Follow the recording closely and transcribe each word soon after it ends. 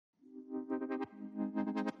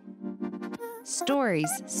Stories,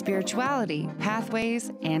 spirituality,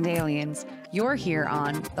 pathways, and aliens. You're here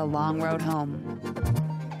on The Long Road Home.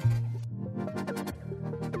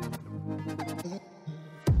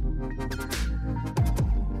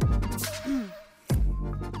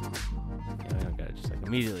 I gotta just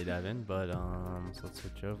immediately dive in, but so let's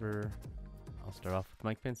switch over. I'll start off with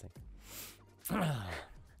Mike Pence.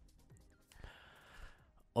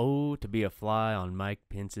 Oh, to be a fly on Mike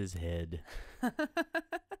Pence's head.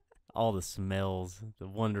 All the smells, the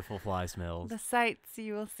wonderful fly smells. The sights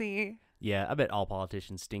you will see. Yeah, I bet all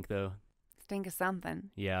politicians stink, though. Stink of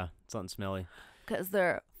something. Yeah, something smelly. Because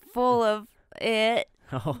they're full of it.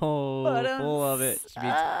 Oh, full of it.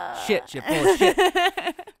 Shit, full of shit.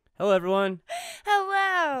 Hello, everyone.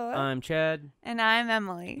 Hello. I'm Chad. And I'm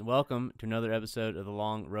Emily. Welcome to another episode of The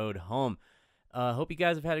Long Road Home. Hope you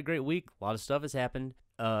guys have had a great week. A lot of stuff has happened.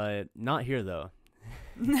 Not here, though.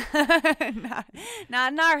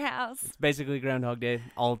 not in our house. It's basically Groundhog Day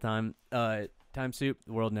all the time. Time soup,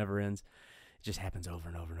 the world never ends. It just happens over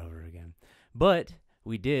and over and over again. But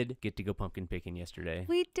we did get to go pumpkin picking yesterday.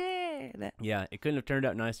 We did. Yeah, it couldn't have turned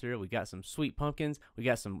out nicer. We got some sweet pumpkins. We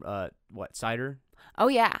got some, cider? Oh,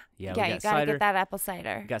 yeah. Yeah, you got gotta cider. get that apple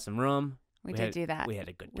cider. We got some rum. We did do that. We had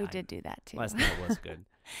a good time. We did do that, too. Last night was good.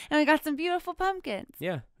 And we got some beautiful pumpkins.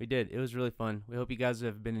 Yeah, we did. It was really fun. We hope you guys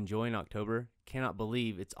have been enjoying October. Cannot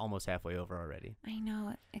believe it's almost halfway over already. I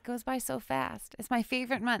know. It goes by so fast. It's my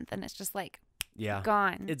favorite month, and it's just yeah,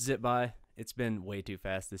 gone. It's zipped by. It's been way too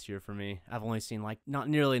fast this year for me. I've only seen not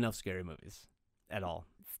nearly enough scary movies at all.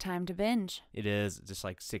 It's time to binge. It is just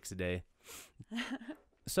 6 a day.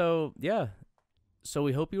 So, yeah. So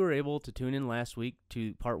we hope you were able to tune in last week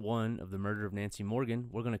to part 1 of the murder of Nancy Morgan.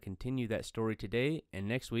 We're going to continue that story today, and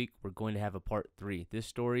next week we're going to have a part 3. This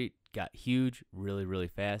story got huge really, really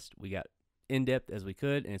fast. We got in-depth as we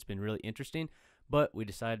could, and it's been really interesting, but we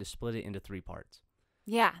decided to split it into 3 parts.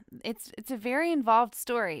 Yeah, it's a very involved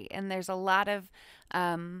story, and there's a lot of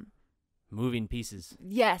moving pieces.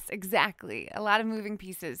 Yes, exactly. A lot of moving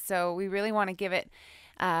pieces. So we really want to give it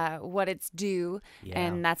what it's due,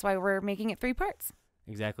 and that's why we're making it 3 parts.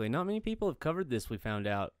 Exactly. Not many people have covered this, we found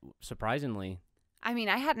out, surprisingly. I mean,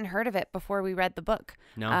 I hadn't heard of it before we read the book.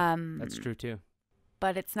 No, that's true too.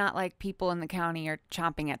 But it's not like people in the county are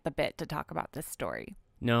chomping at the bit to talk about this story.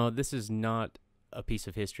 No, this is not a piece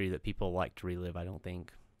of history that people like to relive, I don't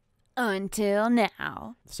think. Until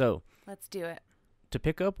now. So, let's do it. To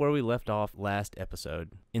pick up where we left off last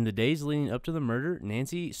episode, in the days leading up to the murder,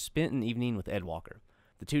 Nancy spent an evening with Ed Walker.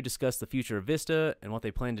 The two discussed the future of Vista and what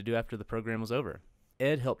they planned to do after the program was over.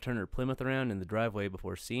 Ed helped turn her Plymouth around in the driveway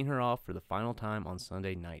before seeing her off for the final time on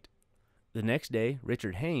Sunday night. The next day,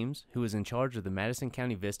 Richard Hames, who was in charge of the Madison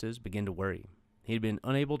County Vistas, began to worry. He had been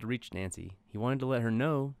unable to reach Nancy. He wanted to let her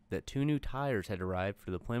know that 2 new tires had arrived for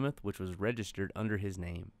the Plymouth, which was registered under his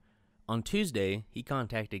name. On Tuesday, he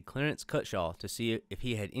contacted Clarence Cutshaw to see if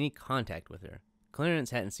he had any contact with her.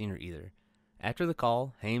 Clarence hadn't seen her either. After the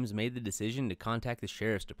call, Hames made the decision to contact the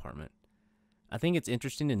sheriff's department. I think it's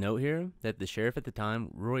interesting to note here that the sheriff at the time,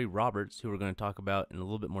 Roy Roberts, who we're going to talk about in a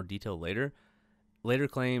little bit more detail later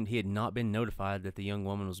claimed he had not been notified that the young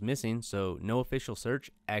woman was missing, so no official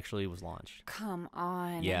search actually was launched. Come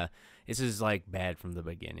on. Yeah, this is bad from the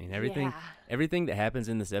beginning. Everything that happens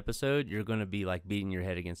in this episode, you're going to be beating your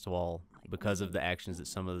head against the wall because of the actions that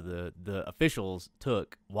some of the officials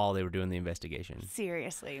took while they were doing the investigation.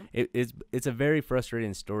 Seriously. It's a very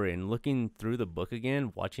frustrating story, and looking through the book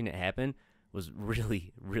again, watching it happen was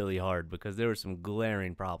really, really hard because there were some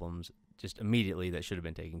glaring problems just immediately that should have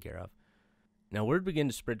been taken care of. Now, word began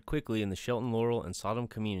to spread quickly in the Shelton, Laurel, and Sodom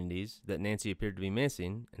communities that Nancy appeared to be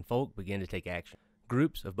missing, and folk began to take action.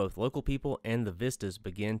 Groups of both local people and the Vistas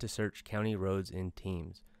began to search county roads in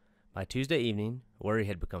teams. By Tuesday evening, worry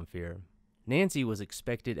had become fear. Nancy was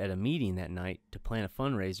expected at a meeting that night to plan a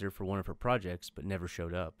fundraiser for one of her projects, but never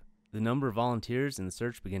showed up. The number of volunteers in the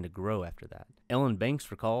search began to grow after that. Ellen Banks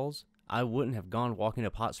recalls, "I wouldn't have gone walking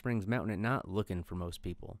up Hot Springs Mountain at night looking for most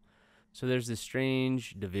people." So there's this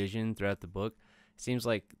strange division throughout the book. It seems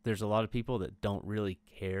like there's a lot of people that don't really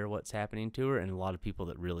care what's happening to her and a lot of people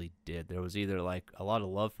that really did. There was either a lot of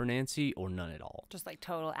love for Nancy or none at all. Just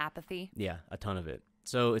total apathy. Yeah, a ton of it.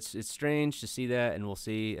 So it's strange to see that, and we'll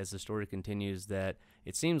see as the story continues that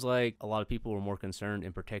it seems like a lot of people were more concerned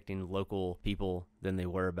in protecting local people than they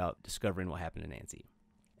were about discovering what happened to Nancy.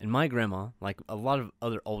 And my grandma, like a lot of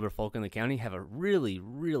other older folk in the county, have a really,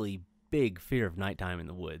 really big fear of nighttime in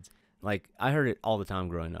the woods. I heard it all the time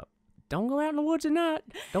growing up. don't go out in the woods at night.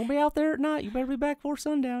 Don't be out there at night. You better be back before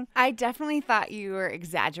sundown. I definitely thought you were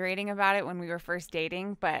exaggerating about it when we were first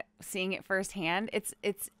dating, but seeing it firsthand, it's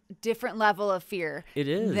different level of fear. It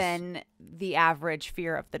is. Than the average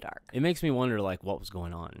fear of the dark. It makes me wonder, like, what was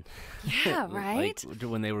going on. Yeah, right? Like,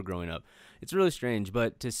 when they were growing up. It's really strange,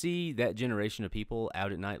 but to see that generation of people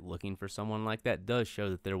out at night looking for someone like that does show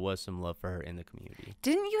that there was some love for her in the community.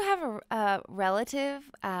 Didn't you have a relative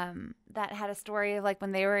that had a story of, like,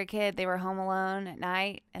 when they were a kid, they were home alone at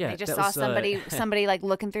night, and they just saw somebody like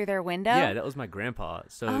looking through their window? Yeah, that was my grandpa.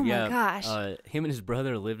 So, oh yeah, my gosh. Him and his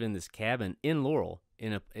brother lived in this cabin in Laurel,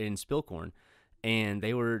 in Spilcorn. And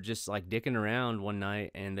they were just like dicking around one night,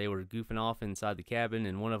 and they were goofing off inside the cabin.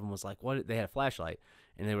 And one of them was like, "What?" They had a flashlight,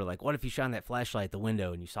 and they were like, "What if you shine that flashlight at the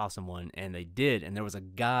window and you saw someone?" And they did, and there was a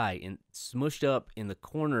guy smushed up in the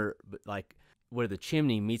corner, like where the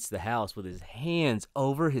chimney meets the house, with his hands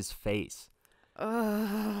over his face.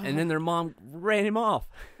 Oh. And then their mom ran him off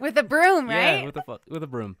with a broom, right? Yeah, with a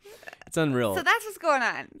broom. It's unreal. So that's what's going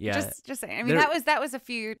on. Yeah, just saying. I mean, that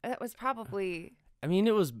was probably. I mean,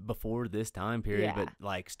 it was before this time period, Yeah. but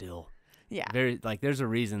like still. Yeah. There's a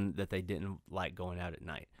reason that they didn't like going out at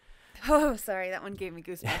night. Oh, sorry. That one gave me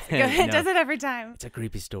goosebumps. It does it every time. It's a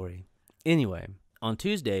creepy story. Anyway, on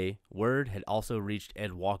Tuesday, word had also reached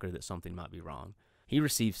Ed Walker that something might be wrong. He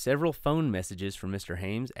received several phone messages from Mr.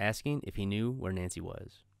 Hames asking if he knew where Nancy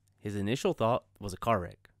was. His initial thought was a car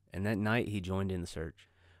wreck, and that night he joined in the search.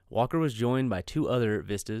 Walker was joined by 2 other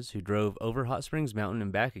VISTAs who drove over Hot Springs Mountain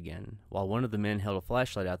and back again, while one of the men held a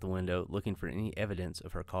flashlight out the window looking for any evidence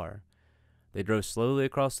of her car. They drove slowly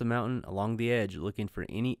across the mountain along the edge looking for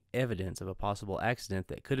any evidence of a possible accident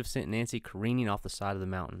that could have sent Nancy careening off the side of the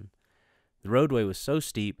mountain. The roadway was so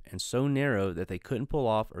steep and so narrow that they couldn't pull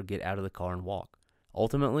off or get out of the car and walk.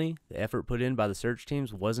 Ultimately, the effort put in by the search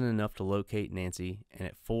teams wasn't enough to locate Nancy, and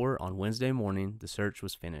at 4 on Wednesday morning, the search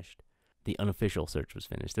was finished. The unofficial search was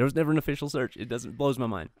finished. There was never an official search. It blows my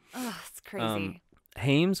mind. Oh, it's crazy.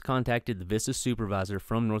 Hames contacted the VISTA supervisor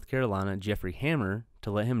from North Carolina, Jeffrey Hammer,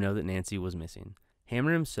 to let him know that Nancy was missing.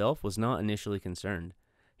 Hammer himself was not initially concerned.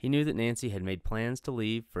 He knew that Nancy had made plans to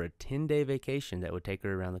leave for a 10-day vacation that would take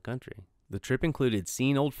her around the country. The trip included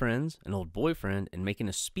seeing old friends, an old boyfriend, and making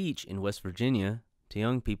a speech in West Virginia to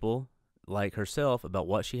young people like herself about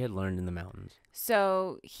what she had learned in the mountains.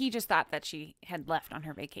 So he just thought that she had left on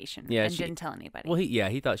her vacation and didn't tell anybody. Well,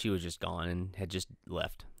 he thought she was just gone and had just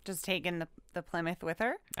left. Just taken the Plymouth with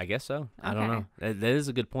her? I guess so. Okay. I don't know. That is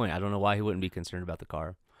a good point. I don't know why he wouldn't be concerned about the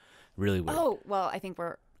car. Really weird. Oh, well, I think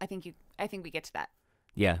we get to that.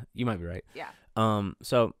 Yeah, you might be right. Yeah.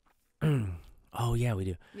 So oh yeah, we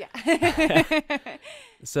do. Yeah.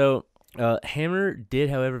 So Hammer did,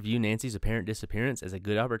 however, view Nancy's apparent disappearance as a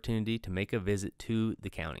good opportunity to make a visit to the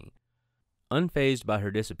county. Unfazed by her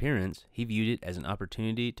disappearance, he viewed it as an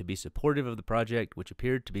opportunity to be supportive of the project, which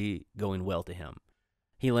appeared to be going well to him.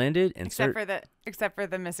 He landed and except for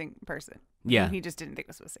the missing person. Yeah, he just didn't think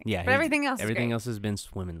was missing. Yeah, but everything else has been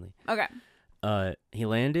swimmingly. Okay. He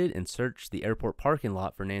landed and searched the airport parking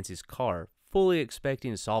lot for Nancy's car, fully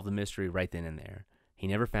expecting to solve the mystery right then and there. He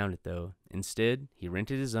never found it, though. Instead, he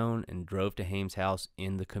rented his own and drove to Hames' house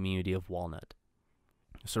in the community of Walnut.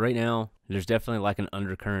 So right now, there's definitely like an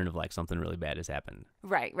undercurrent of like something really bad has happened.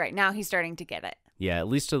 Right. Now he's starting to get it. Yeah, at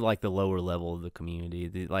least to like the lower level of the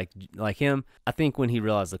community. Like him, I think when he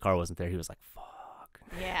realized the car wasn't there, he was like, fuck.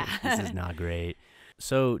 Yeah. This is not great.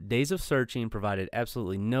 So days of searching provided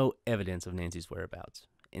absolutely no evidence of Nancy's whereabouts.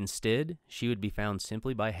 Instead, she would be found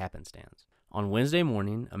simply by happenstance. On Wednesday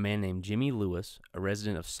morning, a man named Jimmy Lewis, a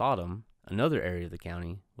resident of Sodom, another area of the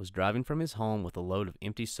county, was driving from his home with a load of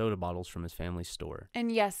empty soda bottles from his family's store.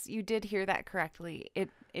 And yes, you did hear that correctly. It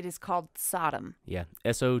is called Sodom. Yeah,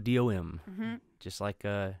 Sodom. Mm-hmm. Just like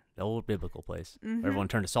the old biblical place where everyone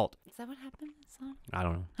turned to salt. Is that what happened in Sodom? I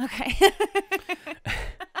don't know. Okay.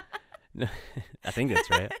 I think that's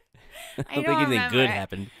right. I don't don't think anything remember. good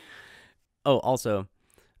happened. Oh, also,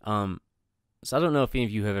 so I don't know if any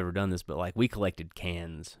of you have ever done this, but like we collected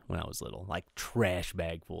cans when I was little, like trash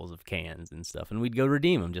bagfuls of cans and stuff, and we'd go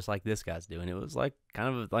redeem them just like this guy's doing. It was like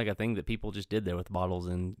kind of like a thing that people just did there with bottles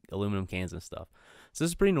and aluminum cans and stuff. So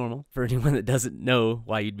this is pretty normal for anyone that doesn't know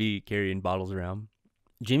why you'd be carrying bottles around.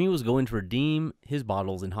 Jimmy was going to redeem his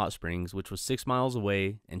bottles in Hot Springs, which was 6 miles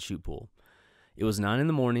away, and shoot pool. It was 9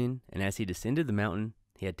 a.m, and as he descended the mountain,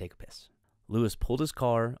 he had to take a piss. Lewis pulled his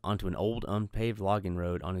car onto an old unpaved logging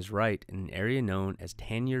road on his right in an area known as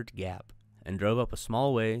Tanyard Gap and drove up a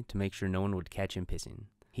small way to make sure no one would catch him pissing.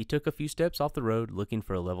 He took a few steps off the road looking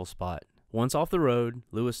for a level spot. Once off the road,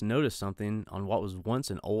 Lewis noticed something on what was once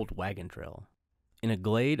an old wagon trail. In a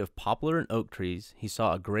glade of poplar and oak trees, he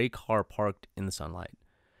saw a gray car parked in the sunlight.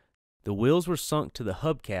 The wheels were sunk to the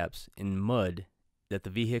hubcaps in mud that the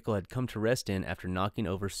vehicle had come to rest in after knocking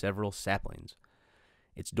over several saplings.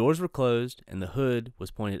 Its doors were closed, and the hood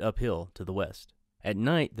was pointed uphill to the west. At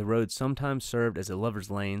night, the road sometimes served as a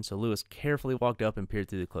lover's lane, so Lewis carefully walked up and peered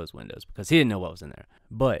through the closed windows because he didn't know what was in there.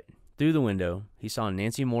 But through the window, he saw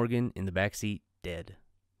Nancy Morgan in the back seat, dead.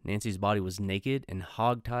 Nancy's body was naked and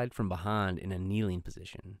hogtied from behind in a kneeling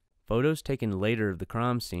position. Photos taken later of the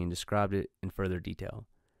crime scene described it in further detail.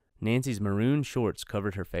 Nancy's maroon shorts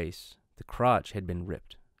covered her face. The crotch had been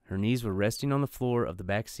ripped. Her knees were resting on the floor of the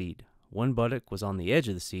back seat. One buttock was on the edge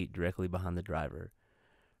of the seat directly behind the driver.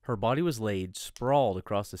 Her body was laid sprawled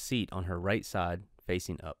across the seat on her right side,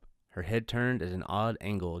 facing up. Her head turned at an odd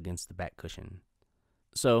angle against the back cushion.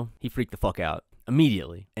 So, he freaked the fuck out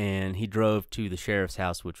immediately, and he drove to the sheriff's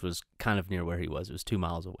house, which was kind of near where he was. It was 2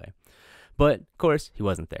 miles away. But, of course, he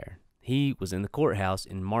wasn't there. He was in the courthouse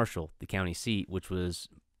in Marshall, the county seat, which was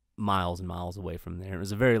miles and miles away from there. It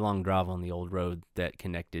was a very long drive on the old road that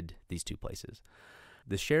connected these two places.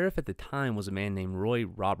 The sheriff at the time was a man named Roy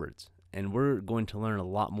Roberts, and we're going to learn a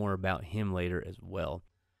lot more about him later as well.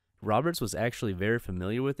 Roberts was actually very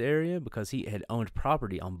familiar with the area because he had owned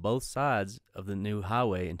property on both sides of the new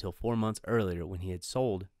highway until 4 months earlier when he had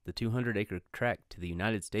sold the 200-acre tract to the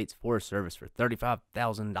United States Forest Service for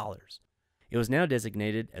 $35,000. It was now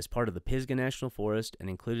designated as part of the Pisgah National Forest and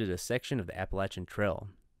included a section of the Appalachian Trail.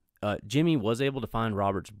 Jimmy was able to find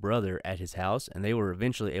Robert's brother at his house, and they were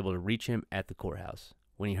eventually able to reach him at the courthouse.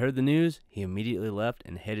 When he heard the news, he immediately left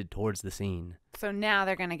and headed towards the scene. So now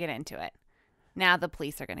they're going to get into it. Now the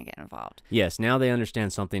police are going to get involved. Yes, now they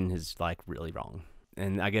understand something is, really wrong.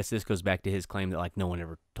 And I guess this goes back to his claim that, no one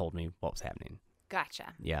ever told me what was happening.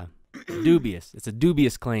 Gotcha. Yeah. Dubious. It's a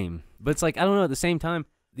dubious claim. But it's I don't know, at the same time,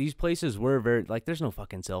 these places were very, there's no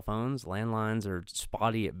fucking cell phones. Landlines are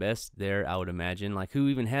spotty at best there, I would imagine. Who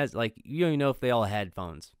even has, you don't even know if they all had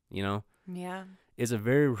phones, you know? Yeah. It's a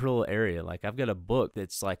very rural area. I've got a book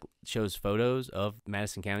that's, shows photos of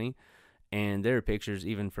Madison County, and there are pictures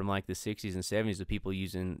even from, the 60s and 70s of people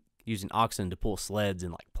using oxen to pull sleds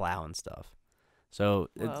and, plow and stuff. So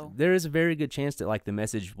there is a very good chance that, the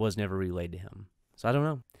message was never relayed to him. So I don't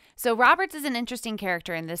know. So Roberts is an interesting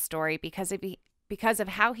character in this story because of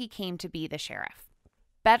how he came to be the sheriff.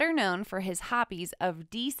 Better known for his hobbies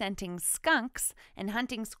of descenting skunks and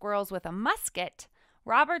hunting squirrels with a musket,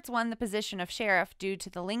 Roberts won the position of sheriff due to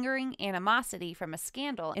the lingering animosity from a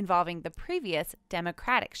scandal involving the previous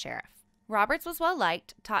Democratic sheriff. Roberts was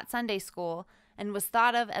well-liked, taught Sunday school, and was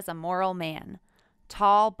thought of as a moral man.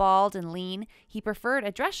 Tall, bald, and lean, he preferred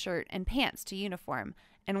a dress shirt and pants to uniform,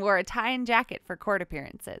 and wore a tie and jacket for court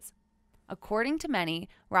appearances. According to many,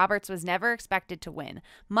 Roberts was never expected to win,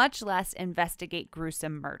 much less investigate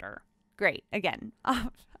gruesome murder. Great. Again,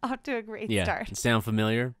 off to a great start. Yeah, sound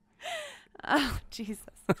familiar? Oh, Jesus.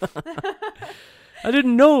 I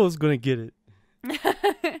didn't know I was going to get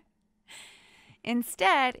it.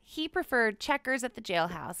 Instead, he preferred checkers at the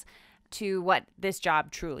jailhouse to what this job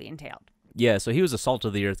truly entailed. Yeah, so he was a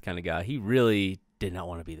salt-of-the-earth kind of guy. He really did not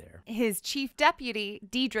want to be there. His chief deputy,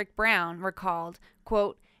 Dedrick Brown, recalled,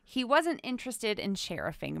 quote, "He wasn't interested in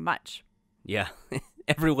sheriffing much." Yeah,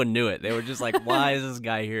 everyone knew it. They were just why is this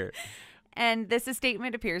guy here? And this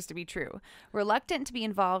statement appears to be true. Reluctant to be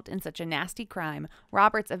involved in such a nasty crime,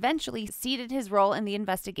 Roberts eventually ceded his role in the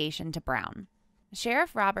investigation to Brown.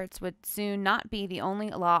 Sheriff Roberts would soon not be the only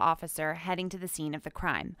law officer heading to the scene of the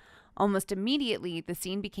crime. Almost immediately, the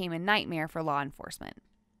scene became a nightmare for law enforcement.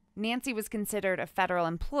 Nancy was considered a federal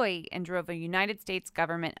employee and drove a United States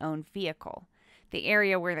government-owned vehicle. The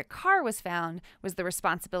area where the car was found was the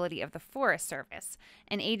responsibility of the Forest Service,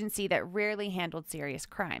 an agency that rarely handled serious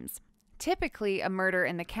crimes. Typically, a murder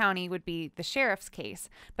in the county would be the sheriff's case,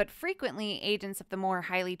 but frequently agents of the more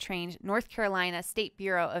highly trained North Carolina State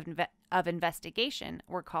Bureau of Investigation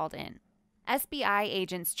were called in. SBI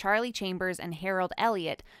agents Charlie Chambers and Harold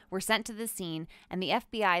Elliott were sent to the scene, and the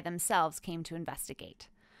FBI themselves came to investigate.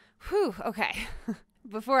 Whew, okay.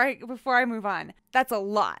 Before I move on, that's a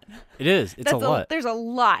lot. It is. It's a lot. There's a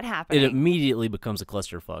lot happening. It immediately becomes a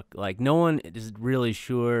clusterfuck. No one is really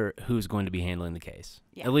sure who's going to be handling the case.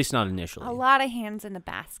 Yeah. At least not initially. A lot of hands in the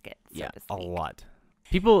basket. So to speak. A lot.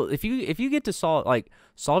 People, if you get to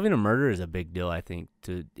solving a murder is a big deal, I think,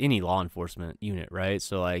 to any law enforcement unit, right?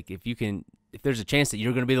 So if there's a chance that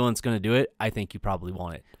you're going to be the one that's going to do it, I think you probably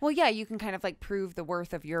want it. Well, yeah, you can kind of prove the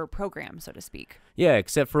worth of your program, so to speak. Yeah,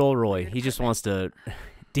 except for old Roy. He just wants to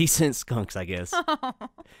decent skunks, I guess.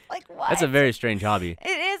 What? That's a very strange hobby. It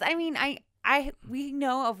is. I mean, We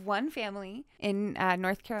know of one family in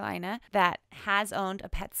North Carolina that has owned a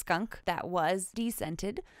pet skunk that was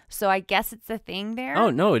descented. So I guess it's a thing there. Oh,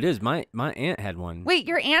 no, it is. My aunt had one. Wait,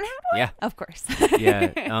 your aunt had one? Yeah. Of course.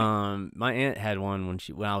 Yeah. My aunt had one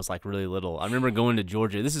when I was like really little. I remember going to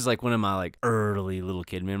Georgia. This is like one of my like early little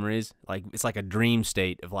kid memories. Like it's like a dream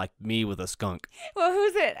state of like me with a skunk. Well,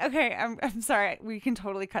 who's it? Okay, I'm sorry. We can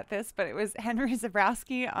totally cut this, but it was Henry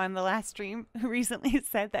Zabrowski on the last stream who recently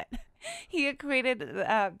said that he equated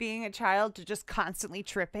being a child to just constantly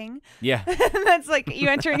tripping. Yeah. That's like you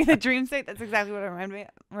entering the dream state. That's exactly what it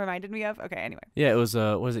reminded me of. Okay, anyway. Yeah, it was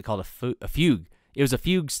what is it called? A fugue. It was a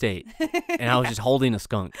fugue state, and I was just holding a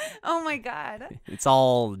skunk. Oh my God. It's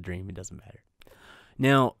all a dream. It doesn't matter.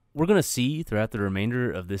 Now, we're going to see throughout the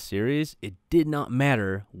remainder of this series, it did not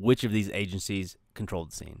matter which of these agencies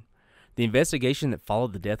controlled the scene. The investigation that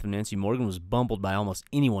followed the death of Nancy Morgan was bumbled by almost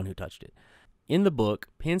anyone who touched it. In the book,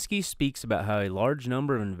 Penske speaks about how a large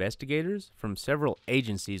number of investigators from several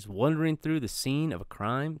agencies wandering through the scene of a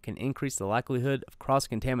crime can increase the likelihood of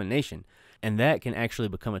cross-contamination, and that can actually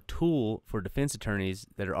become a tool for defense attorneys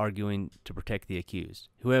that are arguing to protect the accused,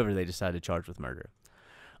 whoever they decide to charge with murder.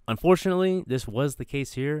 Unfortunately, this was the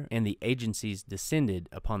case here, and the agencies descended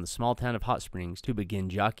upon the small town of Hot Springs to begin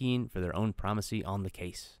jockeying for their own primacy on the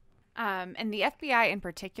case. And the FBI in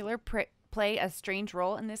particular play a strange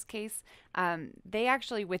role in this case. They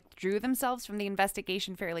actually withdrew themselves from the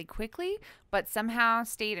investigation fairly quickly, but somehow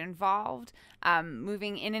stayed involved,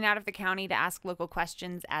 moving in and out of the county to ask local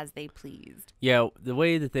questions as they pleased. Yeah, the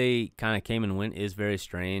way that they kind of came and went is very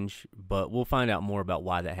strange, but we'll find out more about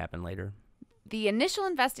why that happened later. The initial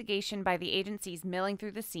investigation by the agencies milling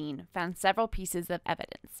through the scene found several pieces of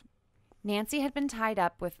evidence. Nancy had been tied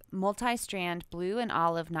up with multi-strand blue and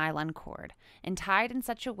olive nylon cord and tied in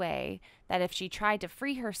such a way that if she tried to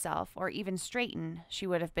free herself or even straighten, she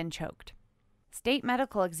would have been choked. State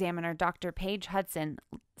medical examiner Dr. Paige Hudson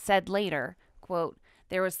said later, quote,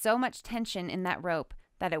 "There was so much tension in that rope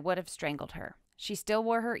that it would have strangled her. She still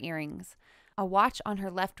wore her earrings. A watch on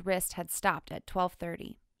her left wrist had stopped at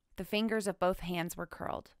 12:30. The fingers of both hands were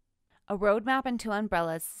curled. A road map and 2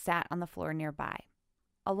 umbrellas sat on the floor nearby.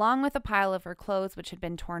 Along with a pile of her clothes which had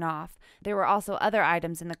been torn off, there were also other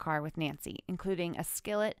items in the car with Nancy, including a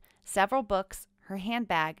skillet, several books, her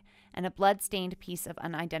handbag, and a blood-stained piece of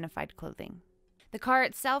unidentified clothing. The car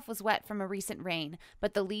itself was wet from a recent rain,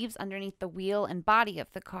 but the leaves underneath the wheel and body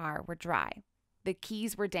of the car were dry. The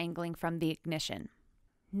keys were dangling from the ignition.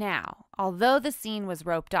 Now, although the scene was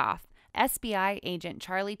roped off, SBI agent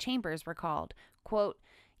Charlie Chambers recalled, quote,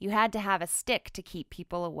 "You had to have a stick to keep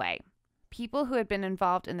people away." People who had been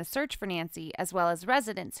involved in the search for Nancy, as well as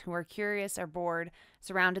residents who were curious or bored,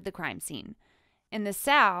 surrounded the crime scene. In the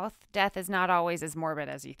South, death is not always as morbid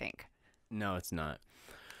as you think. No, it's not.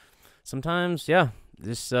 Sometimes, yeah,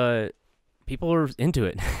 this people are into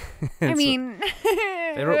it. I mean,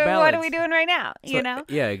 they wrote ballads. what are we doing right now? You know?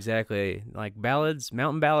 Yeah, exactly. Like ballads,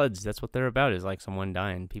 mountain ballads. That's what they're about. Is like someone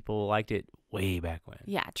dying. People liked it way back when.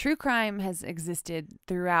 Yeah, true crime has existed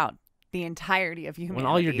throughout the entirety of humanity. When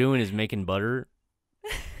all you're doing is making butter,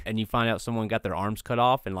 and you find out someone got their arms cut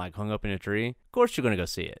off and like hung up in a tree, of course you're gonna go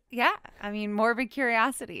see it. Yeah, I mean, morbid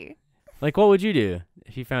curiosity. Like, what would you do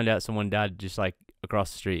if you found out someone died just like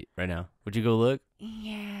across the street right now? Would you go look?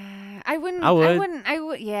 Yeah, I wouldn't. I would. I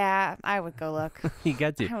would. Yeah, I would go look. You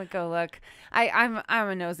got to. I would go look. I'm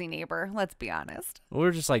a nosy neighbor. Let's be honest.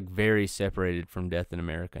 We're just like very separated from death in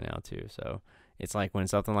America now too. So it's like when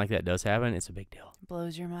something like that does happen, it's a big deal.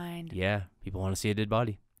 Blows your mind. Yeah, people want to see a dead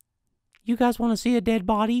body. You guys want to see a dead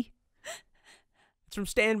body? It's from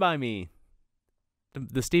Stand By Me,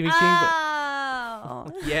 the Stephen King book.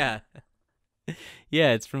 Oh. Yeah.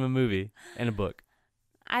 Yeah, it's from a movie and a book.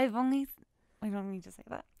 We don't need to say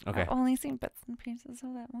that. Okay. I've only seen bits and pieces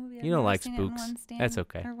of that movie. You don't like spooks. That's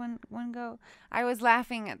okay. Or one go. I was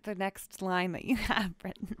laughing at the next line that you have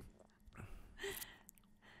written.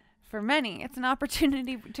 For many, it's an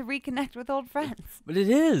opportunity to reconnect with old friends. But it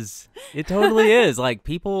is. It totally is. Like,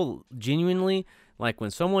 people genuinely, like, when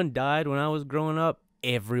someone died when I was growing up,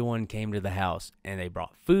 everyone came to the house, and they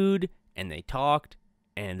brought food, and they talked,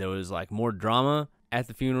 and there was, like, more drama at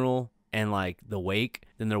the funeral and, like, the wake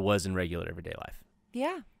than there was in regular everyday life.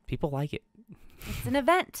 Yeah. People like it. It's an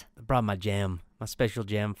event. I brought my jam, my special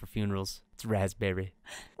jam for funerals. It's raspberry.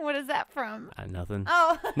 What is that from? Nothing.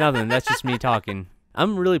 Oh. Nothing. That's just me talking.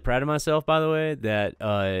 I'm really proud of myself, by the way, that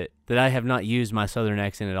I have not used my southern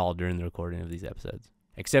accent at all during the recording of these episodes,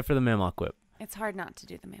 except for the Mamaw quip. It's hard not to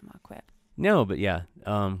do the Mamaw quip. No, but yeah,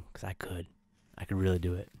 because I could really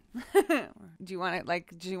do it. Do you want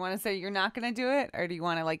to say you're not going to do it, or do you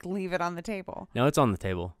want to leave it on the table? No, it's on the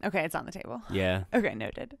table. Okay, it's on the table. Yeah. Okay,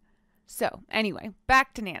 noted. So, anyway,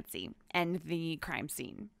 back to Nancy and the crime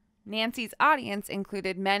scene. Nancy's audience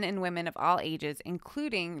included men and women of all ages,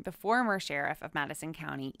 including the former sheriff of Madison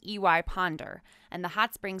County, E.Y. Ponder, and the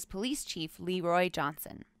Hot Springs police chief, Leroy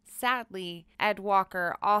Johnson. Sadly, Ed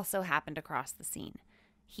Walker also happened across the scene.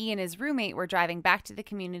 He and his roommate were driving back to the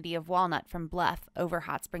community of Walnut from Bluff over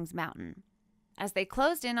Hot Springs Mountain. As they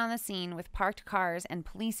closed in on the scene with parked cars and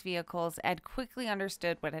police vehicles, Ed quickly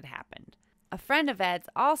understood what had happened. A friend of Ed's,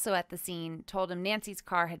 also at the scene, told him Nancy's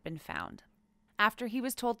car had been found. After he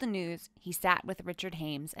was told the news, he sat with Richard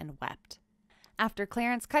Hames and wept. After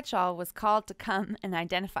Clarence Cutshall was called to come and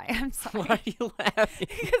identify... I'm sorry. Why are you laughing?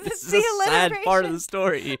 Because This it's is the a sad alliteration. part of the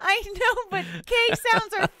story. I know, but K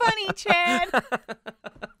sounds are funny, Chad.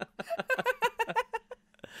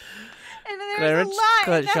 And there's Clarence a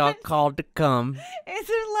lot in Cutshaw that. called to come There's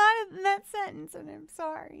a lot in that sentence, and I'm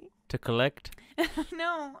sorry. to collect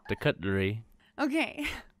No. the cutlery. Okay.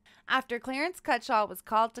 After Clarence Cutshall was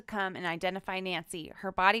called to come and identify Nancy,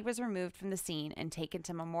 her body was removed from the scene and taken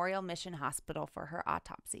to Memorial Mission Hospital for her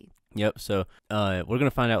autopsy. Yep, so we're going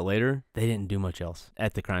to find out later they didn't do much else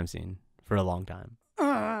at the crime scene for a long time.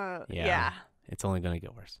 Yeah. It's only going to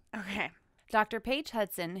get worse. Okay. Dr. Paige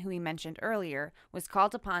Hudson, who we mentioned earlier, was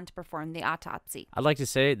called upon to perform the autopsy. I'd like to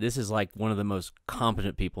say this is like one of the most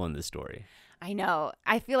competent people in this story. I know.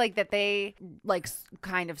 I feel like that they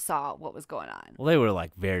kind of saw what was going on. Well, they were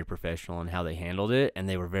like very professional in how they handled it, and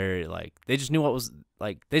they were very they just knew what was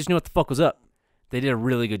they just knew what the fuck was up. They did a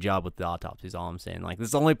really good job with the autopsy, is all I'm saying. This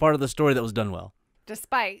is the only part of the story that was done well.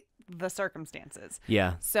 Despite the circumstances.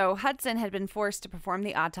 Yeah. So Hudson had been forced to perform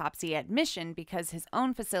the autopsy at Mission because his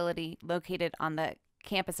own facility, located on the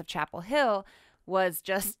campus of Chapel Hill, was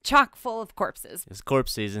just chock full of corpses. It's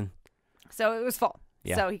corpse season. So it was full.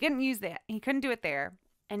 Yeah. So he couldn't use that. He couldn't do it there.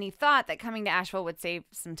 And he thought that coming to Asheville would save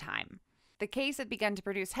some time. The case had begun to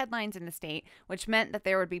produce headlines in the state, which meant that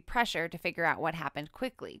there would be pressure to figure out what happened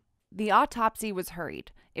quickly. The autopsy was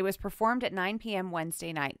hurried. It was performed at 9 p.m.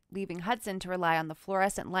 Wednesday night, leaving Hudson to rely on the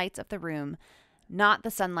fluorescent lights of the room, not the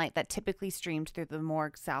sunlight that typically streamed through the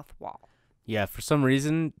morgue south wall. Yeah, for some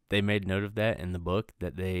reason, they made note of that in the book,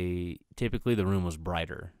 that typically the room was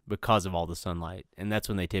brighter because of all the sunlight. And that's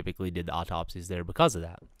when they typically did the autopsies there because of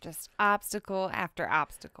that. Just obstacle after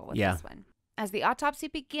obstacle with this one. As the autopsy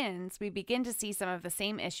begins, we begin to see some of the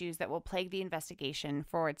same issues that will plague the investigation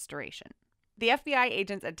for its duration. The FBI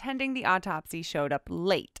agents attending the autopsy showed up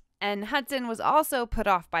late, and Hudson was also put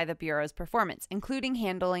off by the Bureau's performance, including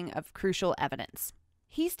handling of crucial evidence.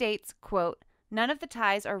 He states, quote, "None of the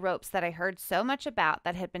ties or ropes that I heard so much about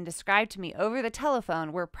that had been described to me over the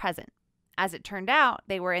telephone were present. As it turned out,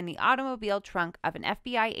 they were in the automobile trunk of an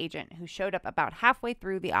FBI agent who showed up about halfway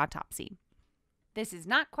through the autopsy. This is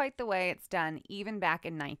not quite the way it's done even back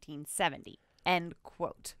in 1970. End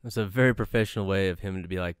quote. It's a very professional way of him to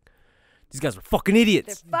be like, these guys were fucking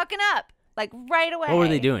idiots. They're fucking up, right away. What were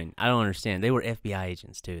they doing? I don't understand. They were FBI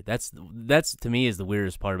agents too. That's to me is the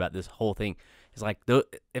weirdest part about this whole thing. It's like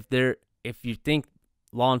if you think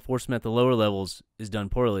law enforcement at the lower levels is done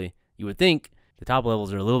poorly, you would think the top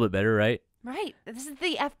levels are a little bit better, right? Right. This is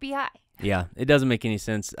the FBI. Yeah, it doesn't make any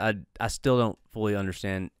sense. I still don't fully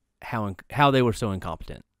understand how they were so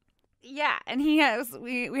incompetent. Yeah, and we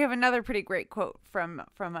have another pretty great quote from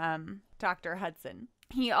Dr. Hudson.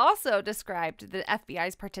 He also described the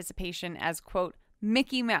FBI's participation as, quote,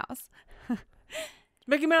 Mickey Mouse.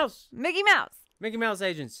 Mickey Mouse. Mickey Mouse. Mickey Mouse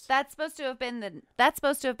agents. That's supposed to have been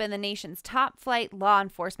the nation's top flight law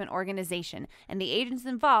enforcement organization, and the agents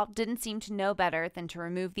involved didn't seem to know better than to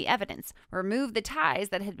remove the evidence, remove the ties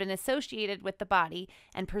that had been associated with the body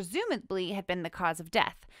and presumably had been the cause of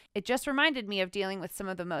death. It just reminded me of dealing with some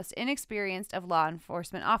of the most inexperienced of law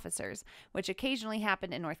enforcement officers, which occasionally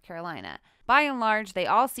happened in North Carolina. By and large, they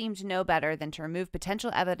all seemed to know better than to remove potential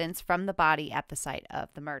evidence from the body at the site of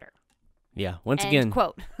the murder. Yeah, once End again,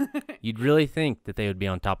 quote. you'd really think that they would be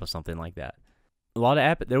on top of something like that.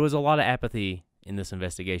 There was a lot of apathy in this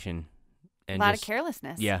investigation. And a lot of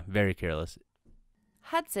carelessness. Yeah, very careless.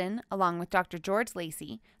 Hudson, along with Dr. George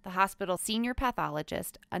Lacey, the hospital's senior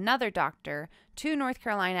pathologist, another doctor, 2 North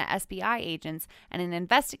Carolina SBI agents, and an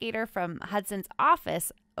investigator from Hudson's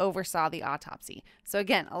office oversaw the autopsy. So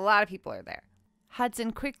again, a lot of people are there.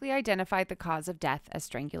 Hudson quickly identified the cause of death as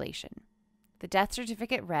strangulation. The death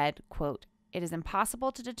certificate read, quote, "It is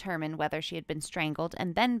impossible to determine whether she had been strangled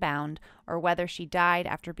and then bound or whether she died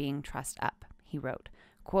after being trussed up," he wrote.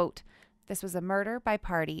 Quote, "This was a murder by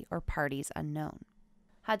party or parties unknown."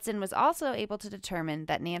 Hudson was also able to determine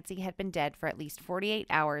that Nancy had been dead for at least 48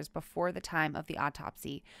 hours before the time of the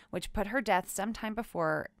autopsy, which put her death sometime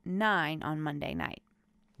before 9 on Monday night.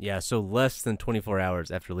 Yeah, so less than 24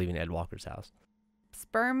 hours after leaving Ed Walker's house.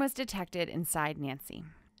 Sperm was detected inside Nancy,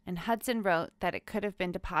 and Hudson wrote that it could have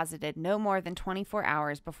been deposited no more than 24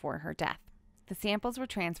 hours before her death. The samples were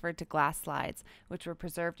transferred to glass slides, which were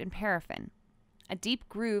preserved in paraffin. A deep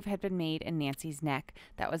groove had been made in Nancy's neck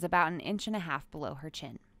that was about 1.5 inches below her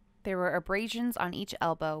chin. There were abrasions on each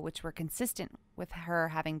elbow, which were consistent with her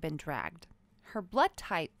having been dragged. Her blood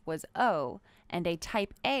type was O, and a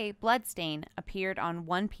type A blood stain appeared on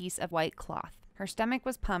one piece of white cloth. Her stomach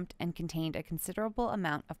was pumped and contained a considerable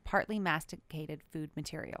amount of partly masticated food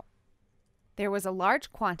material. There was a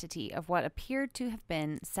large quantity of what appeared to have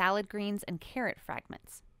been salad greens and carrot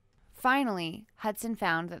fragments. Finally, Hudson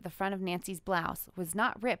found that the front of Nancy's blouse was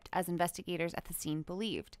not ripped as investigators at the scene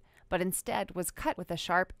believed, but instead was cut with a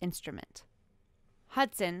sharp instrument.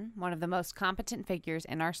 Hudson, one of the most competent figures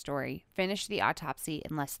in our story, finished the autopsy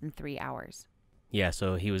in less than 3 hours. Yeah,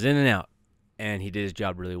 so he was in and out, and he did his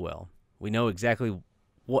job really well. We know exactly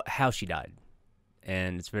how she died,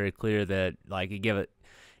 and it's very clear that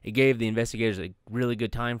it gave the investigators a really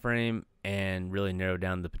good time frame and really narrowed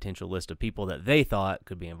down the potential list of people that they thought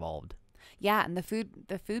could be involved. Yeah, and the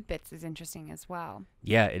food bits is interesting as well.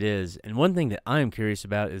 Yeah, it is. And one thing that I'm curious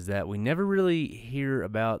about is that we never really hear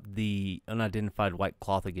about the unidentified white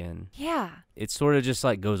cloth again. Yeah. It sort of just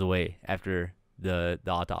goes away after the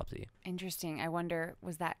autopsy. Interesting. I wonder,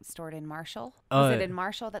 was that stored in Marshall? Was it in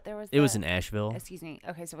Marshall that there was? It was in Asheville. Excuse me.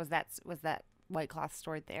 Okay, so was that white cloth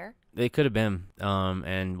stored there? It could have been,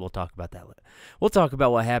 and we'll talk about that. We'll talk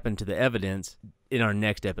about what happened to the evidence in our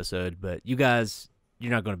next episode, but you guys,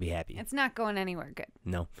 you're not going to be happy. It's not going anywhere good.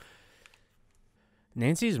 No.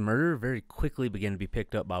 Nancy's murder very quickly began to be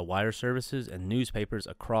picked up by wire services and newspapers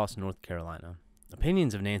across North Carolina.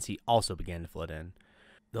 Opinions of Nancy also began to flood in.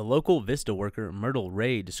 The local VISTA worker, Myrtle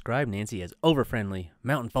Ray, described Nancy as over-friendly.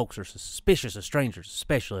 Mountain folks are suspicious of strangers,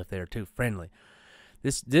 especially if they are too friendly.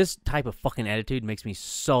 This type of fucking attitude makes me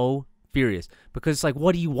so furious because it's like,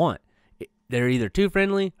 what do you want? They're either too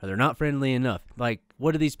friendly or they're not friendly enough. Like,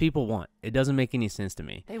 what do these people want? It doesn't make any sense to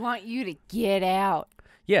me. They want you to get out.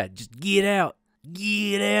 Yeah, just get out.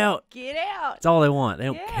 Get out. Get out. That's all they want. They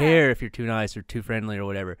don't care if you're too nice or too friendly or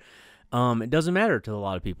whatever. It doesn't matter to a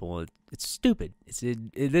lot of people. It's stupid.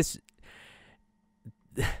 This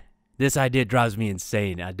idea drives me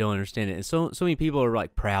insane. I don't understand it. And so many people are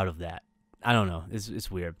proud of that. I don't know. It's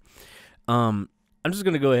weird. I'm just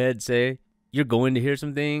gonna go ahead and say you're going to hear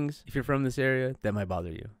some things if you're from this area that might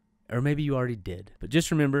bother you, or maybe you already did. But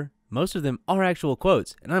just remember, most of them are actual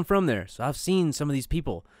quotes, and I'm from there, so I've seen some of these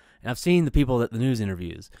people, and I've seen the people at the news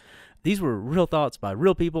interviews. These were real thoughts by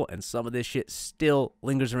real people, and some of this shit still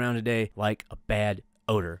lingers around today like a bad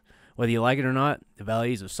odor. Whether you like it or not, the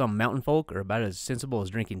values of some mountain folk are about as sensible as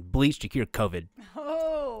drinking bleach to cure COVID. Oh.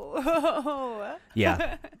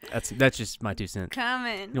 Yeah, that's just my 2 cents.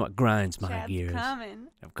 Coming. You know what grinds my Chad's gears? Coming.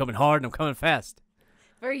 I'm coming hard and I'm coming fast.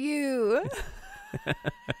 For you.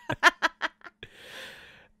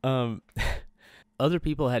 Other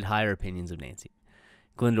people had higher opinions of Nancy.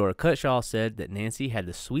 Glendora Cutshaw said that Nancy had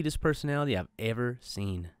the sweetest personality I've ever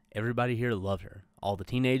seen. Everybody here loved her. All the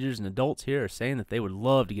teenagers and adults here are saying that they would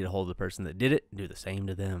love to get a hold of the person that did it and do the same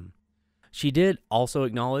to them. She did also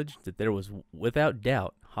acknowledge that there was, without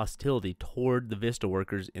doubt, hostility toward the VISTA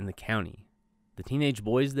workers in the county. The teenage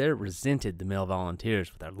boys there resented the male volunteers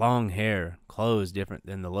with their long hair, clothes different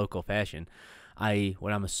than the local fashion, i.e.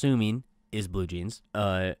 what I'm assuming is blue jeans,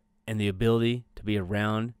 and the ability to be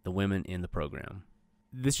around the women in the program.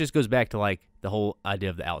 This just goes back to the whole idea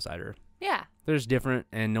of the outsider. Yeah. They're just different,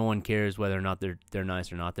 and no one cares whether or not they're nice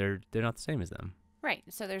or not. They're not the same as them. Right.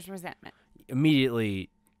 So there's resentment. Immediately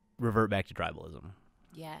revert back to tribalism.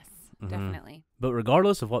 Yes, definitely. But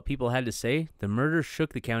regardless of what people had to say, the murder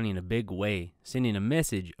shook the county in a big way, sending a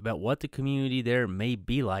message about what the community there may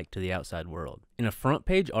be like to the outside world. In a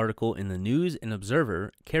front-page article in the News and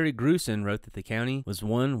Observer, Carrie Grusin wrote that the county was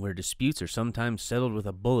one where disputes are sometimes settled with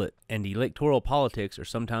a bullet, and electoral politics are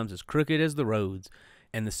sometimes as crooked as the roads,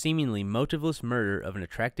 and the seemingly motiveless murder of an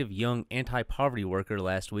attractive young anti-poverty worker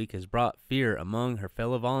last week has brought fear among her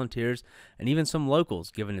fellow volunteers and even some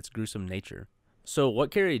locals, given its gruesome nature. So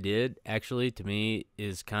what Carrie did, actually, to me,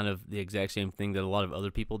 is kind of the exact same thing that a lot of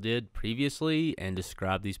other people did previously and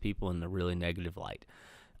described these people in a really negative light.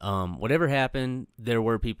 Whatever happened, there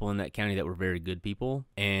were people in that county that were very good people,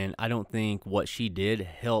 and I don't think what she did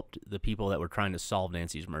helped the people that were trying to solve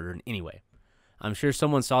Nancy's murder in any way. I'm sure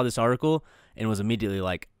someone saw this article and was immediately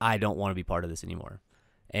like, I don't want to be part of this anymore.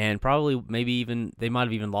 And probably maybe even they might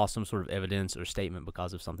have even lost some sort of evidence or statement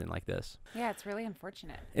because of something like this. Yeah, it's really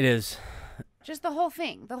unfortunate. It is. Just the whole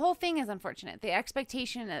thing. The whole thing is unfortunate. The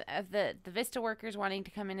expectation of the VISTA workers wanting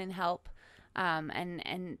to come in and help,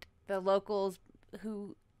 and the locals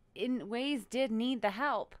who in ways did need the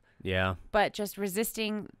help. Yeah. But just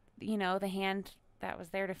resisting, the hand that was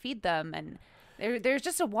there to feed them. And there's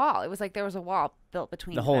just a wall. It was like there was a wall built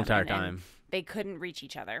between the whole them entire and time. They couldn't reach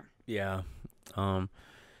each other. Yeah.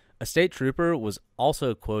 A state trooper was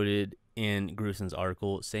also quoted in Grueson's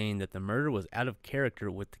article saying that the murder was out of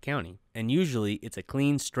character with the county. And usually it's a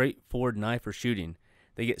clean, straightforward knife or shooting.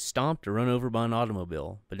 They get stomped or run over by an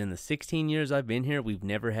automobile. But in the 16 years I've been here, we've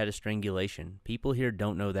never had a strangulation. People here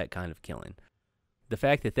don't know that kind of killing. The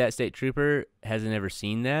fact that state trooper hasn't ever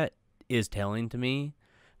seen that is telling to me.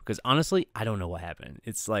 Because honestly, I don't know what happened.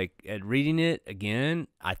 It's like, at reading it again,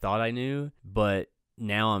 I thought I knew, but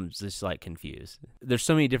now I'm just like confused. There's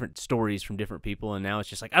so many different stories from different people, and now it's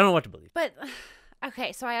just like, I don't know what to believe. But,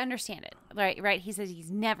 okay, so I understand it. Right? He says he's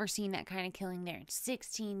never seen that kind of killing there in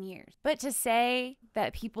 16 years. But to say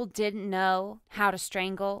that people didn't know how to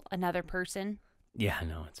strangle another person. Yeah,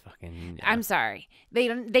 no, it's fucking. Yeah. I'm sorry. They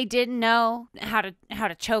didn't know how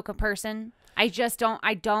to choke a person. I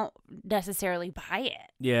don't necessarily buy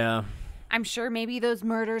it. Yeah. I'm sure maybe those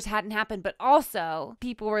murders hadn't happened, but also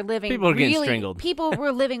people were getting strangled. People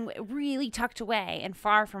were living really tucked away and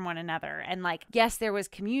far from one another. And like, yes, there was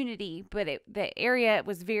community, but the area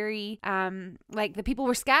was very, like the people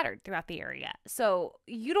were scattered throughout the area. So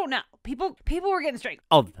you don't know. People were getting strangled.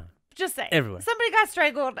 All the time. Just say everywhere. Somebody got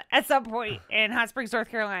strangled at some point in Hot Springs, North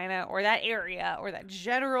Carolina, or that area, or that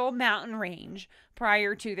general mountain range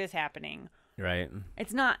prior to this happening. Right.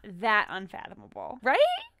 It's not that unfathomable, right?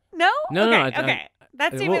 No. No. Okay.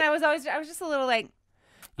 That statement, I was just a little like,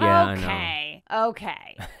 yeah, okay,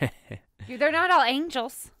 okay. They're not all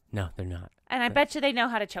angels. No, they're not. And I bet you they know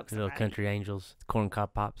how to choke somebody. Little country angels, corn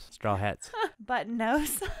cob pops, straw hats. Button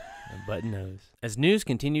nose. And button nose. As news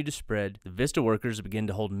continued to spread, the VISTA workers began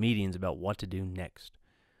to hold meetings about what to do next.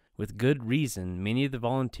 With good reason, many of the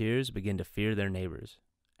volunteers began to fear their neighbors.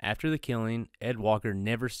 After the killing, Ed Walker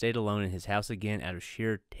never stayed alone in his house again out of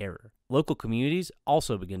sheer terror. Local communities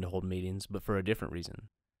also began to hold meetings, but for a different reason.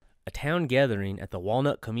 A town gathering at the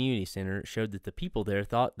Walnut Community Center showed that the people there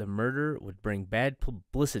thought the murder would bring bad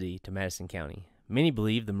publicity to Madison County. Many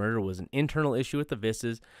believed the murder was an internal issue with the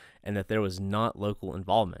VISTAs and that there was not local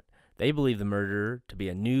involvement. They believed the murderer to be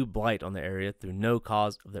a new blight on the area through no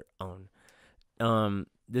cause of their own.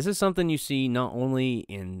 This is something you see not only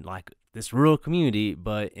in like this rural community,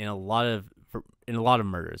 but in a lot of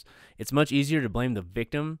murders. It's much easier to blame the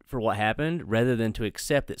victim for what happened rather than to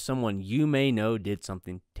accept that someone you may know did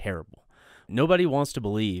something terrible. Nobody wants to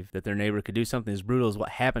believe that their neighbor could do something as brutal as what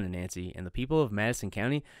happened to Nancy, and the people of Madison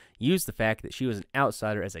County used the fact that she was an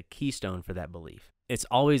outsider as a keystone for that belief. It's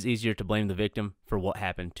always easier to blame the victim for what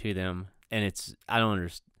happened to them, and I don't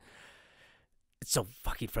understand. It's so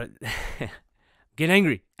fucking get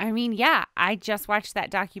angry. I mean, yeah, I just watched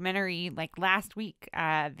that documentary like last week,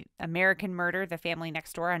 American Murder, The Family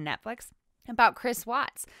Next Door on Netflix, about Chris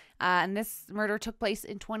Watts. And this murder took place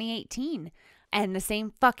in 2018. And the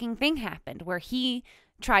same fucking thing happened where he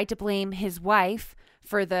tried to blame his wife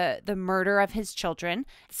for the murder of his children.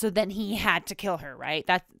 So then he had to kill her, right?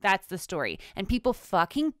 That's the story. And people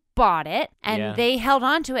fucking bought it and they held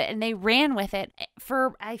on to it and they ran with it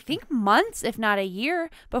for, I think, months, if not a year,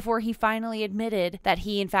 before he finally admitted that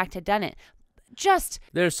he, in fact, had done it.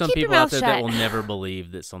 There's some people out there that will never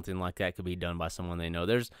believe that something like that could be done by someone they know.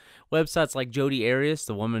 There's websites like Jodi Arias,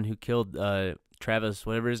 the woman who killed Travis,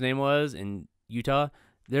 whatever his name was, in Utah.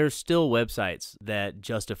 There's still websites that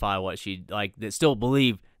justify what she, like, that still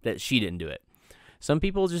believe that she didn't do it. Some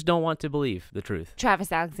people just don't want to believe the truth.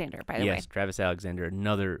 Travis Alexander, by the way. Yes, Travis Alexander,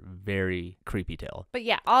 another very creepy tale. But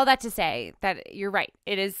yeah, all that to say that you're right.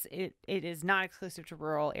 It is not exclusive to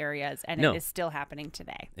rural areas, and it is still happening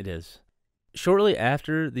today. It is. Shortly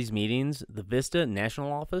after these meetings, the VISTA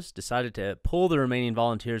National Office decided to pull the remaining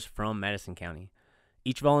volunteers from Madison County.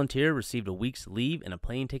 Each volunteer received a week's leave and a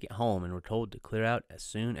plane ticket home and were told to clear out as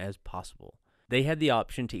soon as possible. They had the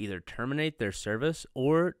option to either terminate their service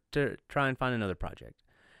or to try and find another project.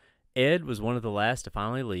 Ed was one of the last to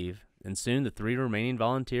finally leave, and soon the 3 remaining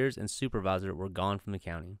volunteers and supervisor were gone from the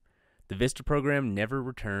county. The VISTA program never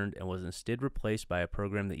returned and was instead replaced by a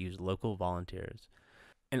program that used local volunteers.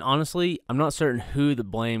 And honestly, I'm not certain who the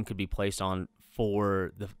blame could be placed on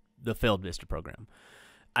for the failed VISTA program.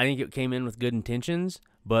 I think it came in with good intentions,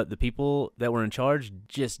 but the people that were in charge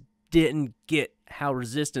just didn't get how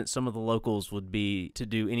resistant some of the locals would be to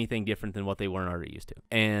do anything different than what they weren't already used to.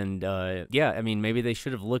 And yeah, I mean, maybe they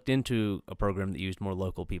should have looked into a program that used more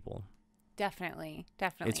local people. Definitely.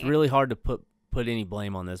 It's really hard to put any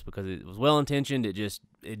blame on this because it was well-intentioned.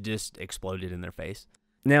 It just exploded in their face.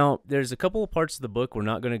 Now, there's a couple of parts of the book we're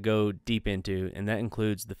not going to go deep into, and that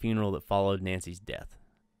includes the funeral that followed Nancy's death.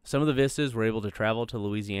 Some of the Vistas were able to travel to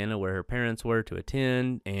Louisiana where her parents were to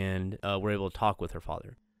attend and were able to talk with her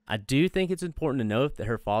father. I do think it's important to note that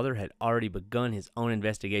her father had already begun his own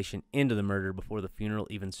investigation into the murder before the funeral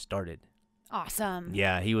even started. Awesome.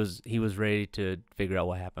 Yeah, he was ready to figure out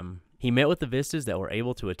what happened. He met with the Vistas that were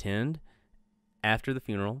able to attend after the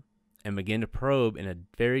funeral and began to probe in a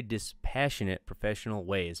very dispassionate, professional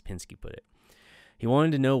way, as Penske put it. He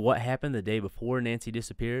wanted to know what happened the day before Nancy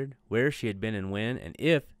disappeared, where she had been and when, and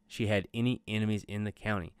if she had any enemies in the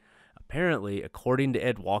county. Apparently, according to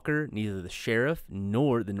Ed Walker, neither the sheriff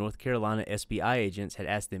nor the North Carolina SBI agents had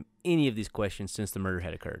asked them any of these questions since the murder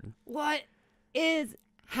had occurred. What is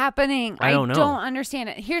happening? I don't know. Don't understand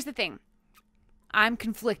it. Here's the thing. I'm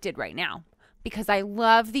conflicted right now because I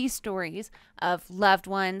love these stories of loved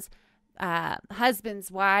ones,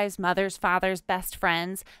 husbands, wives, mothers, fathers, best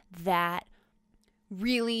friends that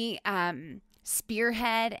really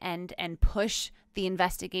spearhead and push the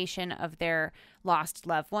investigation of their lost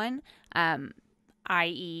loved one,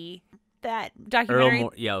 i.e. that documentary.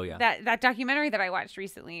 That documentary that I watched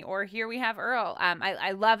recently, or Here We Have Earl.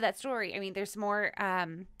 I love that story. I mean, there's more.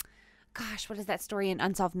 What is that story in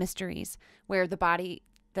Unsolved Mysteries where the body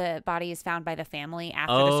is found by the family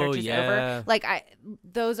after the search is over? Like,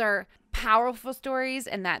 those are powerful stories,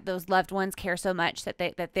 and that those loved ones care so much that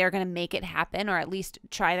they're going to make it happen, or at least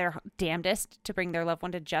try their damnedest to bring their loved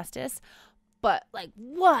one to justice. But, like,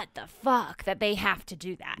 what the fuck that they have to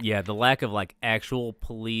do that? Yeah, the lack of, like, actual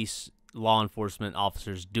police, law enforcement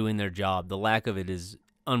officers doing their job, the lack of it is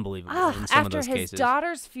unbelievable in some of those cases. After his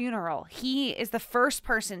daughter's funeral, he is the first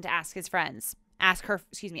person to ask her friends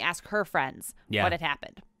what had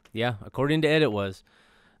happened. Yeah, according to Ed, it was.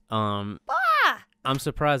 I'm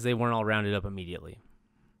surprised they weren't all rounded up immediately.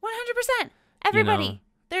 100%. Everybody.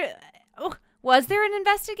 Was there an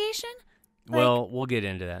investigation? Well, we'll get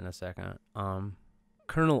into that in a second.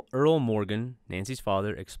 Colonel Earl Morgan, Nancy's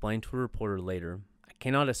father, explained to a reporter later, "I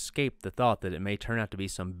cannot escape the thought that it may turn out to be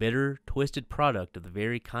some bitter, twisted product of the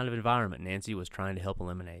very kind of environment Nancy was trying to help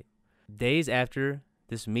eliminate." Days after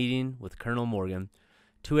this meeting with Colonel Morgan,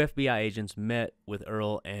 2 FBI agents met with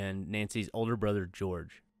Earl and Nancy's older brother,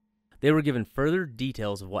 George. They were given further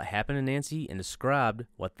details of what happened to Nancy and described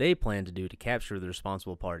what they planned to do to capture the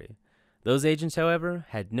responsible party. Those agents, however,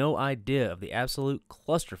 had no idea of the absolute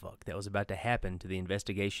clusterfuck that was about to happen to the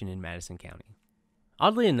investigation in Madison County.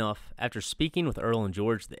 Oddly enough, after speaking with Earl and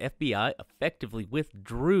George, the FBI effectively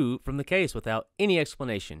withdrew from the case without any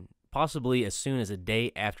explanation, possibly as soon as a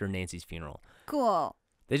day after Nancy's funeral. Cool.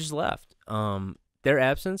 They just left. Their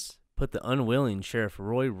absence put the unwilling Sheriff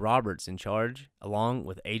Roy Roberts in charge, along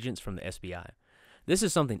with agents from the SBI. This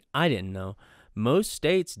is something I didn't know. Most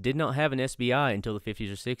states did not have an SBI until the 50s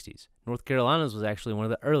or 60s. North Carolina's was actually one of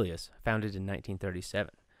the earliest, founded in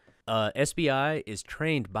 1937. SBI is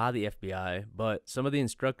trained by the FBI, but some of the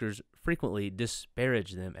instructors frequently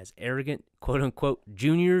disparage them as arrogant, quote-unquote,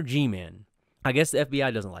 junior G-men. I guess the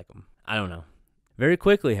FBI doesn't like them. I don't know. Very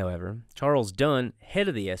quickly, however, Charles Dunn, head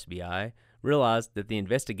of the SBI, realized that the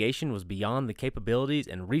investigation was beyond the capabilities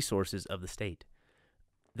and resources of the state.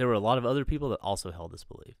 There were a lot of other people that also held this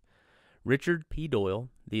belief. Richard P. Doyle,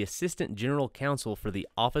 the Assistant General Counsel for the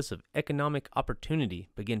Office of Economic Opportunity,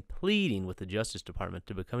 began pleading with the Justice Department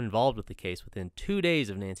to become involved with the case within 2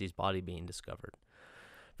 days of Nancy's body being discovered.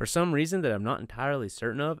 For some reason that I'm not entirely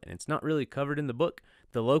certain of, and it's not really covered in the book,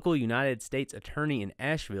 the local United States Attorney in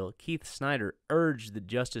Asheville, Keith Snyder, urged the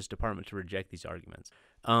Justice Department to reject these arguments.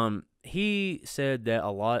 He said that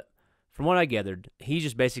a lot, from what I gathered, he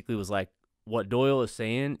just basically was like, what Doyle is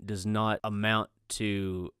saying does not amount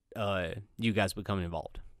to you guys becoming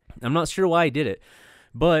involved. I'm not sure why he did it,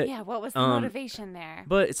 but yeah, what was the motivation there?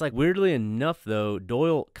 But it's like, weirdly enough, though,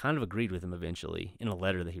 Doyle kind of agreed with him eventually in a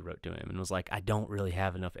letter that he wrote to him and was like, I don't really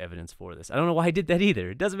have enough evidence for this. I don't know why he did that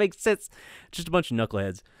either. It doesn't make sense. Just a bunch of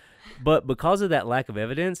knuckleheads. But because of that lack of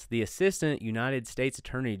evidence, the Assistant United States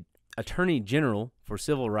Attorney General for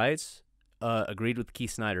Civil Rights agreed with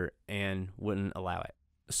Keith Snyder and wouldn't allow it.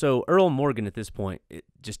 So Earl Morgan at this point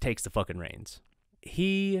just takes the fucking reins.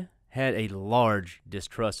 He had a large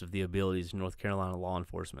distrust of the abilities of North Carolina law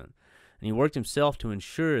enforcement, and he worked himself to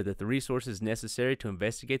ensure that the resources necessary to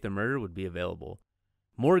investigate the murder would be available.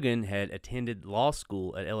 Morgan had attended law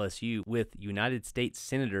school at LSU with United States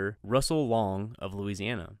Senator Russell Long of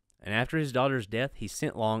Louisiana, And after his daughter's death, he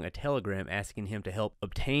sent Long a telegram asking him to help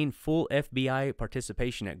obtain full FBI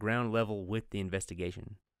participation at ground level with the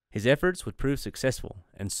investigation. His efforts would prove successful,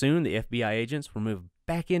 and soon the FBI agents were moved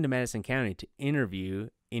back into Madison County to interview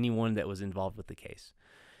anyone that was involved with the case.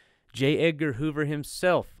 J. Edgar Hoover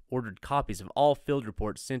himself ordered copies of all field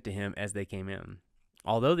reports sent to him as they came in.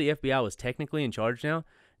 Although the FBI was technically in charge now,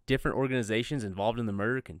 different organizations involved in the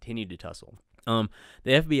murder continued to tussle. The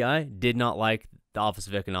FBI did not like the Office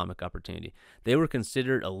of Economic Opportunity. They were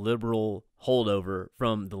considered a liberal holdover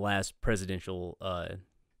from the last presidential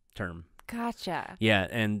term. Gotcha. Yeah,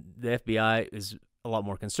 and the FBI is a lot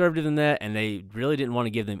more conservative than that, and they really didn't want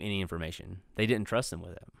to give them any information. They didn't trust them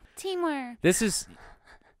with it. Teamwork. This is,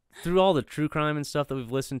 through all the true crime and stuff that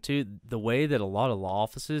we've listened to, the way that a lot of law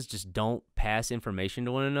offices just don't pass information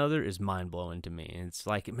to one another is mind-blowing to me. And it's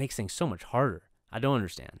like, it makes things so much harder. I don't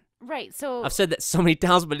understand. Right, so... I've said that so many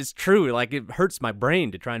times, but it's true. Like, it hurts my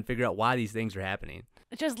brain to try and figure out why these things are happening.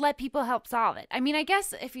 Just let people help solve it. I mean, I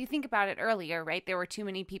guess if you think about it earlier, right, there were too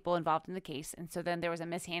many people involved in the case, and so then there was a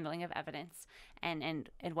mishandling of evidence and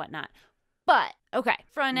whatnot. But, okay,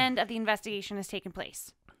 front end of the investigation has taken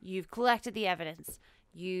place. You've collected the evidence.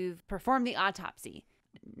 You've performed the autopsy.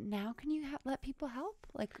 Now can you let people help?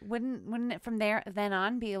 Like, wouldn't it from then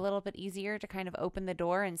on be a little bit easier to kind of open the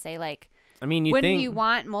door and say, like, I mean, wouldn't you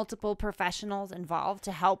want multiple professionals involved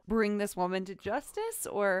to help bring this woman to justice?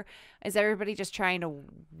 Or is everybody just trying to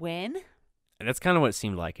win? And that's kind of what it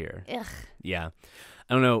seemed like here. Ugh. Yeah.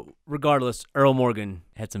 I don't know. Regardless, Earl Morgan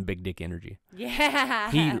had some big dick energy.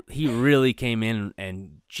 Yeah. He really came in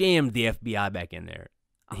and jammed the FBI back in there.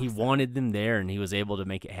 Awesome. He wanted them there, and he was able to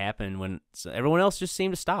make it happen when everyone else just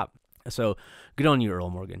seemed to stop. So, good on you, Earl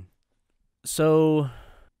Morgan. So,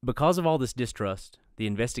 because of all this distrust, the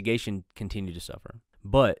investigation continued to suffer.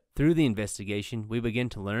 But through the investigation, we began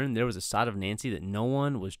to learn there was a side of Nancy that no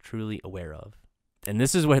one was truly aware of. And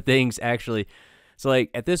this is where things actually... So,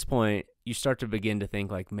 like, at this point, you start to begin to think,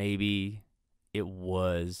 like, maybe it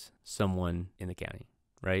was someone in the county,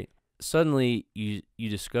 right? Suddenly, you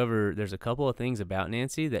discover there's a couple of things about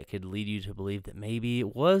Nancy that could lead you to believe that maybe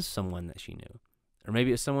it was someone that she knew. Or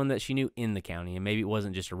maybe it's someone that she knew in the county, and maybe it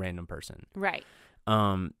wasn't just a random person. Right.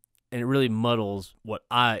 And it really muddles what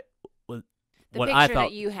I The thought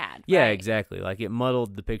that you had. Yeah, right? exactly. Like, it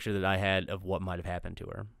muddled the picture that I had of what might have happened to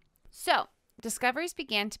her. So, discoveries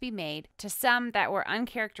began to be made to some that were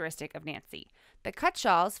uncharacteristic of Nancy. The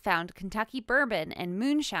Cutshaws found Kentucky bourbon and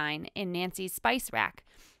moonshine in Nancy's spice rack,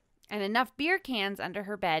 and enough beer cans under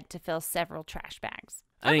her bed to fill several trash bags.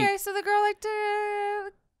 So the girl liked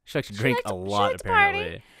to... She likes to drink a lot, she liked to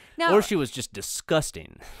apparently. No. Or she was just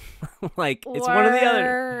disgusting. Like, it's one or the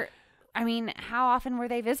other. I mean, how often were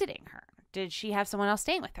they visiting her? Did she have someone else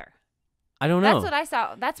staying with her? I don't know. That's what I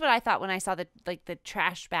saw. That's what I thought when I saw the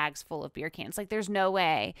trash bags full of beer cans. Like, there's no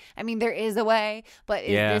way. I mean, there is a way, but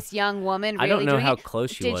is this young woman really I don't know doing how it?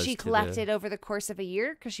 close she was. Did she collect it over the course of a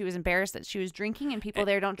year because she was embarrassed that she was drinking and people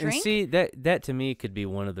there don't drink? And see, that to me could be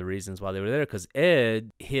one of the reasons why they were there, because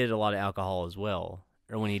Ed hid a lot of alcohol as well.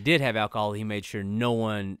 Or when he did have alcohol, he made sure no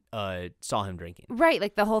one saw him drinking. Right.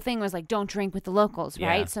 Like, the whole thing was like, don't drink with the locals, Yeah.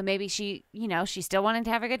 right? So maybe she, she still wanted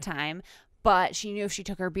to have a good time, but she knew if she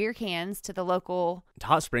took her beer cans to the local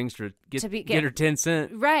Hot Springs to get her 10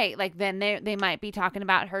 cents. Right. Like, then they might be talking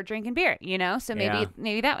about her drinking beer, So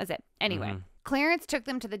maybe that was it. Anyway, Clarence took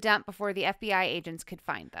them to the dump before the FBI agents could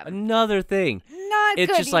find them. Another thing. Not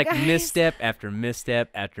it's good, just you like guys. misstep after misstep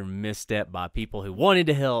after misstep by people who wanted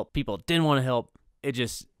to help, people didn't want to help. It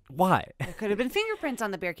just, why? There could have been fingerprints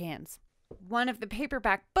on the beer cans. One of the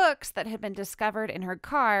paperback books that had been discovered in her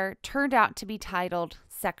car turned out to be titled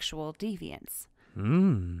Sexual Deviance.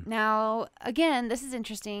 Now, again, this is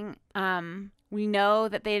interesting. We know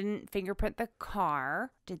that they didn't fingerprint the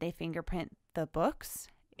car. Did they fingerprint the books?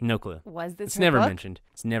 No clue. Was this It's her never book? mentioned.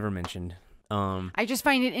 It's never mentioned. I just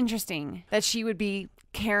find it interesting that she would be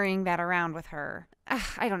carrying that around with her.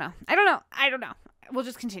 I don't know. We'll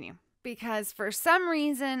just continue. Because for some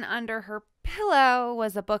reason, under her pillow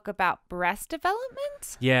was a book about breast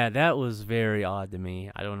development. Yeah, that was very odd to me.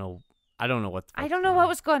 I don't know what. I don't know what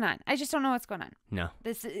was going on. I just don't know what's going on. No.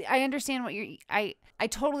 I understand what I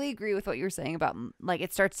totally agree with what you're saying about, like,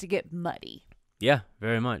 it starts to get muddy. Yeah,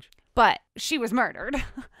 very much. But she was murdered.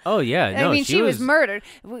 Oh yeah, no, I mean, she was murdered.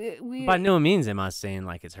 By no means am I saying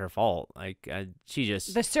like it's her fault. Like she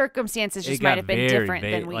just the circumstances just got might have been very different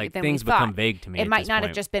vague. than we like than things we thought. become vague to me. It at might this not have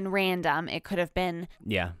point. just been random. It could have been.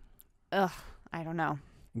 Yeah. Ugh, I don't know.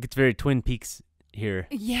 It gets very Twin Peaks here.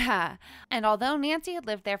 Yeah. And although Nancy had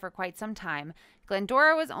lived there for quite some time,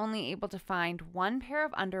 Glendora was only able to find one pair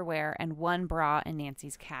of underwear and one bra in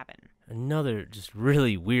Nancy's cabin. Another just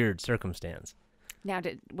really weird circumstance. Now,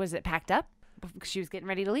 was it packed up? She was getting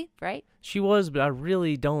ready to leave, right? She was, but I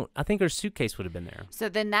really don't. I think her suitcase would have been there. So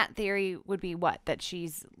then that theory would be what? That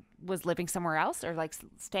was living somewhere else, or like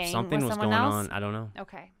staying Something with was someone going else? on. I don't know.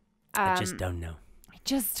 Okay. I just don't know. I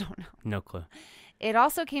just don't know. No clue. It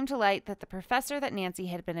also came to light that the professor that Nancy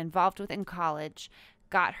had been involved with in college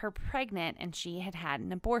got her pregnant, and she had had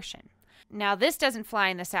an abortion. Now, this doesn't fly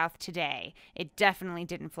in the South today. It definitely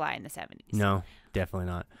didn't fly in the 70s. No, definitely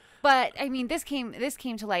not. But I mean, this came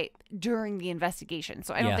to light during the investigation,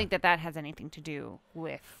 so I don't Yeah. think that has anything to do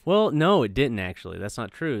with. Well, no, it didn't actually. That's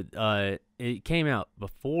not true. It came out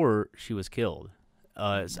before she was killed.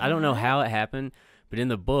 I don't know how it happened, but in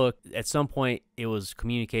the book, at some point, it was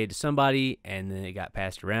communicated to somebody, and then it got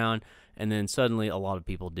passed around, and then suddenly a lot of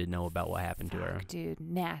people did know about what happened to her. Fuck, dude,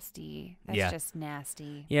 nasty. That's Yeah. just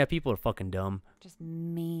nasty. Yeah, people are fucking dumb. Just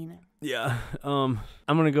mean. Yeah. I'm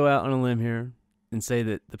gonna go out on a limb here and say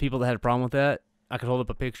that the people that had a problem with that, I could hold up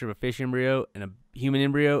a picture of a fish embryo and a human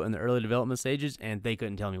embryo in the early development stages, and they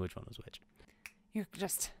couldn't tell me which one was which.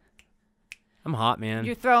 I'm hot, man.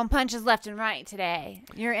 You're throwing punches left and right today.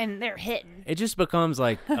 They're hitting. It just becomes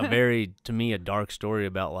like to me, a dark story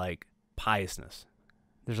about like piousness.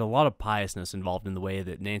 There's a lot of piousness involved in the way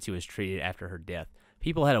that Nancy was treated after her death.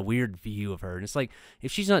 People had a weird view of her, and it's like,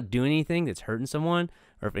 if she's not doing anything that's hurting someone,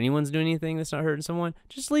 or if anyone's doing anything that's not hurting someone,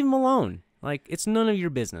 just leave them alone. Like, it's none of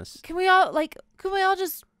your business. Can we all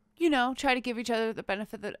just, try to give each other the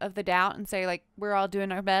benefit of the doubt and say, like, we're all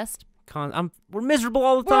doing our best? We're miserable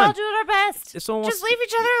all the We're time. all doing our best. It's almost, just leave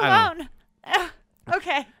each other alone.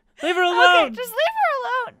 Okay. Leave her alone. Okay, just leave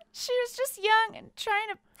her alone. She was just young and trying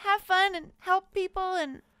to have fun and help people,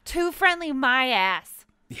 and too friendly, my ass.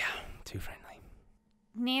 Yeah, too friendly.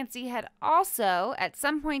 Nancy had also, at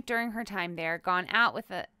some point during her time there, gone out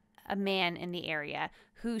with a man in the area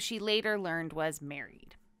who she later learned was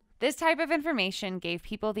married. This type of information gave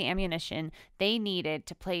people the ammunition they needed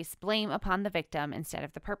to place blame upon the victim instead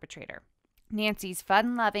of the perpetrator. Nancy's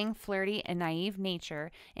fun-loving, flirty, and naive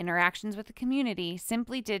nature, interactions with the community,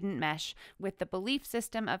 simply didn't mesh with the belief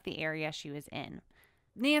system of the area she was in.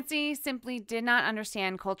 Nancy simply did not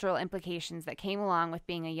understand cultural implications that came along with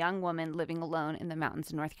being a young woman living alone in the mountains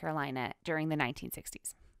of North Carolina during the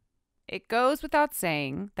 1960s. It goes without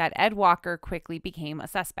saying that Ed Walker quickly became a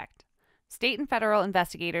suspect. State and federal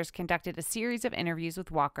investigators conducted a series of interviews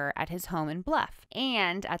with Walker at his home in Bluff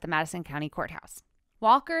and at the Madison County Courthouse.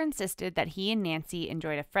 Walker insisted that he and Nancy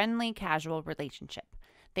enjoyed a friendly, casual relationship.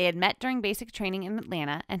 They had met during basic training in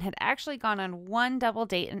Atlanta and had actually gone on one double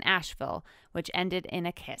date in Asheville, which ended in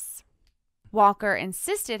a kiss. Walker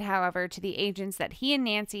insisted, however, to the agents that he and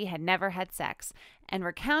Nancy had never had sex and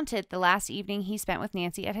recounted the last evening he spent with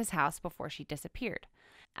Nancy at his house before she disappeared.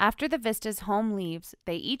 After the VISTAs' home leaves,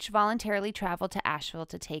 they each voluntarily traveled to Asheville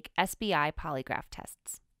to take SBI polygraph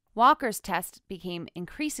tests. Walker's test became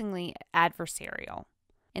increasingly adversarial.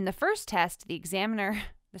 In the first test, the examiner...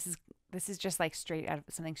 This is just like straight out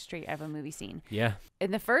of a movie scene. Yeah.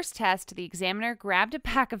 In the first test, the examiner grabbed a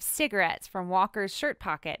pack of cigarettes from Walker's shirt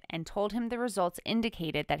pocket and told him the results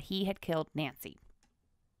indicated that he had killed Nancy.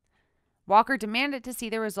 Walker demanded to see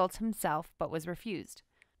the results himself, but was refused.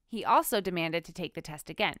 He also demanded to take the test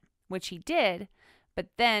again, which he did, but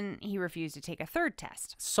then he refused to take a third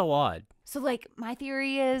test. So odd. So, like, my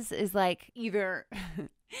theory is like either...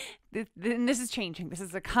 this is changing. This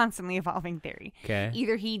is a constantly evolving theory. Okay.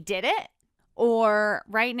 Either he did it, or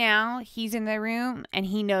right now he's in the room and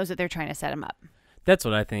he knows that they're trying to set him up. That's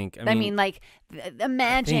what I think. I mean, like,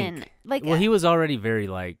 imagine, well, he was already very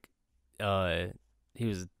like, he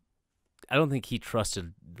was. I don't think he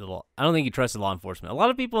trusted the law. I don't think he trusted law enforcement. A lot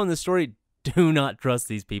of people in this story do not trust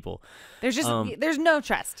these people. There's just there's no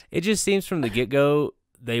trust. It just seems from the get-go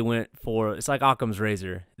they went for, it's like Occam's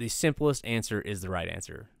razor. The simplest answer is the right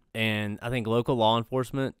answer. And I think local law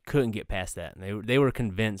enforcement couldn't get past that. And they were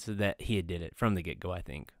convinced that he had did it from the get-go, I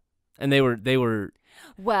think. And they were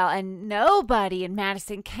well, and nobody in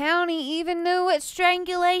Madison County even knew what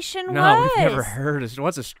strangulation was. No, we've never heard of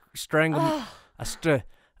what's a strangle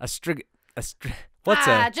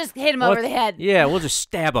just hit him over the head. Yeah, we'll just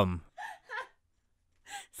stab him.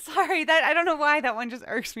 Sorry, that I don't know why that one just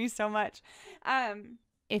irks me so much.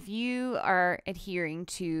 If you are adhering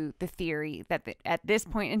to the theory that at this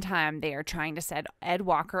point in time they are trying to set Ed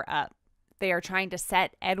Walker up,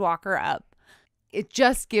 it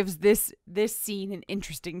just gives this scene an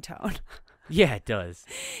interesting tone. Yeah, it does.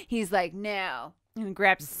 He's like, no, and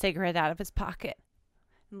grabs a cigarette out of his pocket,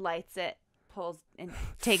 lights it, pulls and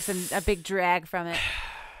takes a big drag from it.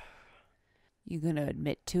 you going to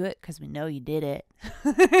admit to it? Because we know you did it.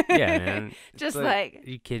 Yeah, man. Just Are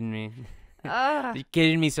you kidding me? Are you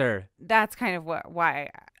kidding me, sir? That's kind of why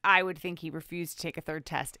I would think he refused to take a third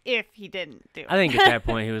test if he didn't do it. I think at that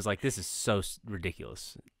point he was like, this is so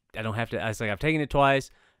ridiculous. I don't have to. I was like, I've taken it twice.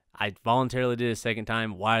 I voluntarily did it a second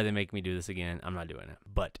time. Why are they making me do this again? I'm not doing it.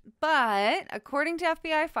 But according to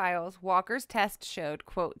FBI files, Walker's test showed,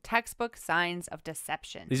 quote, textbook signs of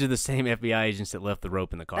deception. These are the same FBI agents that left the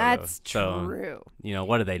rope in the car. That's so, true.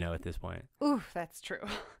 What do they know at this point? Ooh, that's true.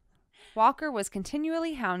 Walker was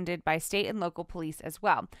continually hounded by state and local police as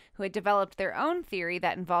well, who had developed their own theory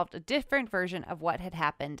that involved a different version of what had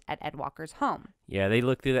happened at Ed Walker's home. Yeah, they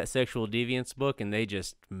looked through that sexual deviance book and they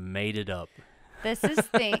just made it up. This is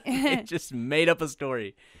It just made up a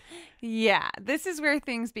story. Yeah, this is where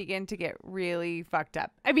things begin to get really fucked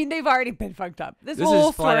up. I mean, they've already been fucked up. This whole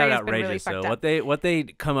is flat story out has outrageous. been really fucked up. What they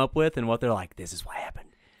come up with and what they're like, this is what happened.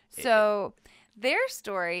 So their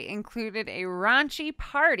story included a raunchy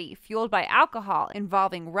party fueled by alcohol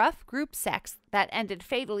involving rough group sex that ended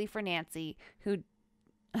fatally for Nancy, who,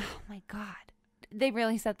 oh my God, they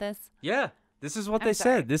really said this? Yeah, this is what they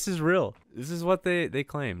sorry. said. This is real. This is what they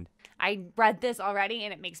claimed. I read this already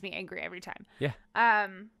and it makes me angry every time. Yeah.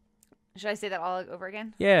 Should I say that all over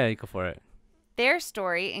again? Yeah, you go for it. Their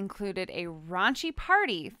story included a raunchy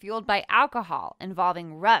party fueled by alcohol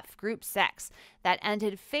involving rough group sex that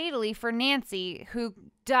ended fatally for Nancy, who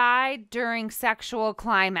died during sexual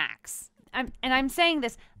climax. I'm saying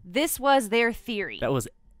this was their theory. That was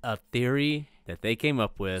a theory that they came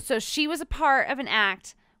up with. So she was a part of an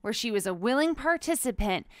act where she was a willing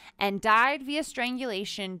participant and died via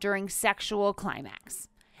strangulation during sexual climax.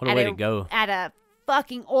 What a way to go. At a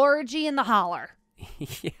fucking orgy in the holler.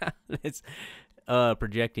 Yeah, it's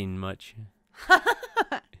projecting much.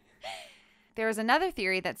 There was another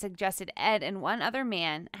theory that suggested Ed and one other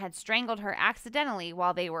man had strangled her accidentally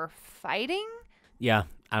while they were fighting. Yeah,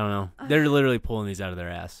 I don't know. They're literally pulling these out of their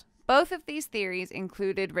ass. Both of these theories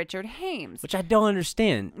included Richard Hames. Which I don't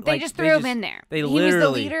understand. They just threw him in there. He was the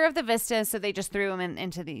leader of the VISTAs, so they just threw him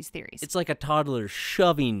into these theories. It's like a toddler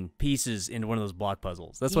shoving pieces into one of those block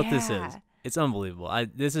puzzles. That's what this is. It's unbelievable.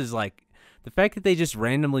 This is like the fact that they just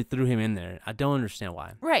randomly threw him in there. I don't understand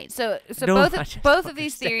why. Right. So both of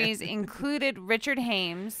these theories included Richard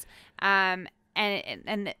Hames, and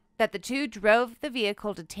that the two drove the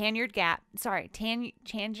vehicle to Tanyard Gap. Sorry,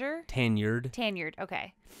 Tanyard.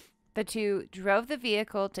 Okay. The two drove the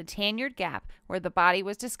vehicle to Tanyard Gap, where the body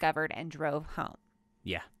was discovered, and drove home.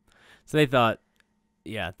 Yeah. So they thought,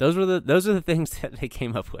 yeah, those are the things that they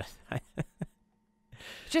came up with.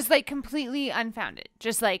 Just like completely unfounded.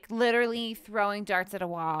 Just like literally throwing darts at a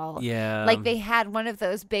wall. Yeah. Like they had one of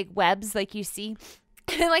those big webs like you see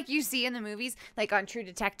like you see in the movies, like on True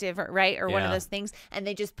Detective, right? Or one of those things. And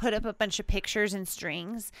they just put up a bunch of pictures and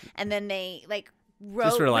strings. And then they like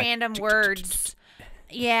wrote random words.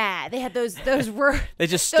 Yeah, they had those words. They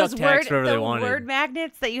just stuck tags wherever they wanted. Word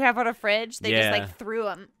magnets that you have on a fridge. They just like threw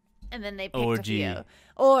them, and then they picked Orgy. a few.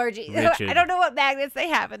 Orgy. I don't know what magnets they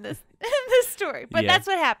have in this story, but that's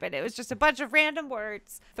what happened. It was just a bunch of random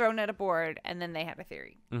words thrown at a board, and then they had a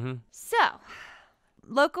theory. Mm-hmm. So,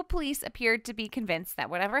 local police appeared to be convinced that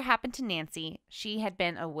whatever happened to Nancy, she had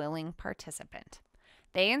been a willing participant.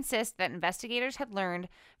 They insist that investigators had learned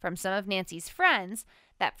from some of Nancy's friends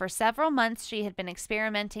that for several months she had been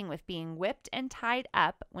experimenting with being whipped and tied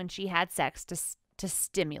up when she had sex to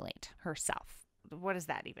stimulate herself. What does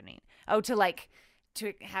that even mean? Oh, to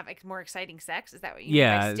have more exciting sex? Is that what you mean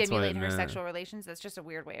by stimulate her sexual relations? That's just a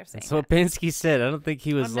weird way of saying That's what Pinsky said. I don't think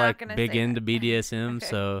he was big into that. BDSM, Okay.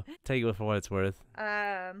 so take it for what it's worth.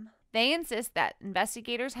 They insist that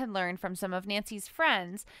investigators had learned from some of Nancy's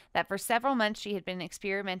friends that for several months she had been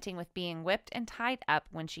experimenting with being whipped and tied up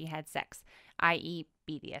when she had sex, i.e.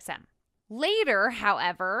 BDSM. Later,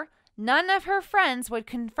 however, none of her friends would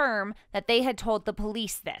confirm that they had told the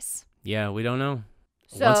police this. Yeah, we don't know.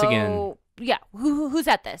 So, once again, yeah, who's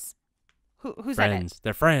at this? Who's friends. at it?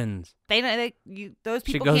 They're friends. Those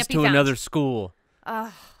She people goes can't be to found. another school.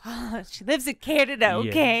 She lives in Canada,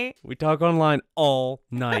 okay? Yeah. We talk online all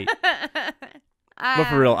night. But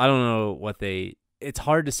for real, I don't know what it's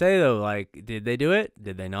hard to say though. Like, did they do it?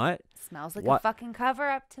 Did they not? Smells like a fucking cover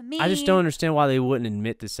up to me. I just don't understand why they wouldn't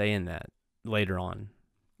admit to saying that later on.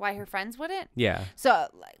 Why her friends wouldn't? Yeah. So,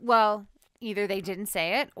 well, either they didn't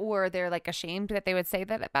say it or they're like ashamed that they would say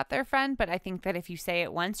that about their friend. But I think that if you say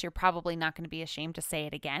it once, you're probably not going to be ashamed to say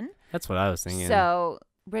it again. That's what I was thinking. So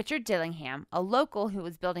Richard Dillingham, a local who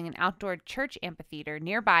was building an outdoor church amphitheater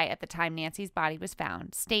nearby at the time Nancy's body was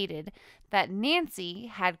found, stated that Nancy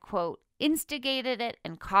had, quote, instigated it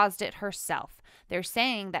and caused it herself. They're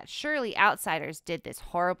saying that surely outsiders did this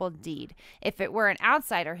horrible deed. If it were an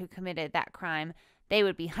outsider who committed that crime, they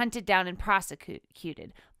would be hunted down and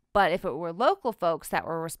prosecuted. But if it were local folks that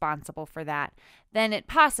were responsible for that, then it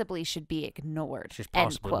possibly should be ignored. Should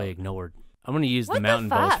possibly be ignored. I'm going to use the Mountain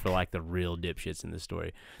Boys for like the real dipshits in this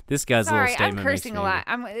story. This guy's little statement. I'm cursing a lot.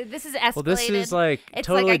 This is escalated. Well, this is like it's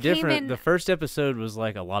totally like different. The first episode was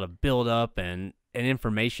like a lot of build up and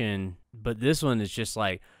information, but this one is just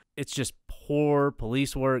like, it's just poor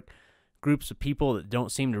police work, groups of people that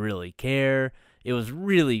don't seem to really care. It was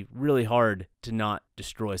really, really hard to not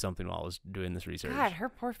destroy something while I was doing this research. God, her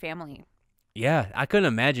poor family. Yeah, I couldn't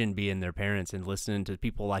imagine being their parents and listening to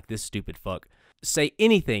people like this stupid fuck say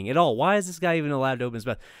anything at all. Why is this guy even allowed to open his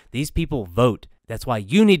mouth? These people vote. That's why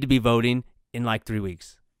you need to be voting in like 3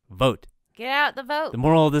 weeks. Vote. Get out the vote. The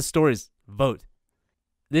moral of this story is vote.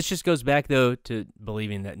 This just goes back, though, to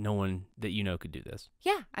believing that no one that you know could do this.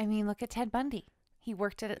 Yeah, I mean, look at Ted Bundy. He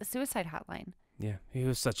worked at a suicide hotline. Yeah, he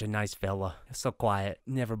was such a nice fella. So quiet.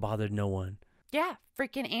 Never bothered no one. Yeah,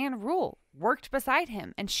 freaking Anne Rule worked beside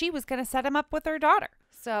him, and she was going to set him up with her daughter.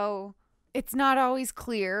 So it's not always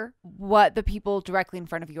clear what the people directly in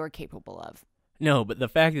front of you are capable of. No, but the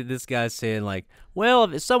fact that this guy's saying, like, well,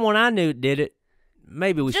 if it's someone I knew did it,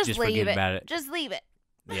 maybe we should just forget about it. Just leave it.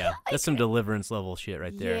 Yeah, that's some deliverance level shit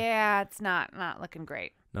right there. Yeah, it's not looking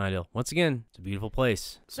great. No ideal. Once again, it's a beautiful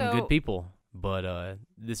place. Some good people. But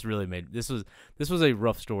this was a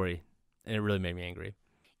rough story, and it really made me angry.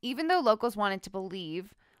 Even though locals wanted to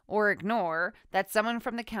believe or ignore that someone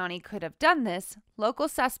from the county could have done this, local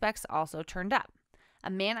suspects also turned up. A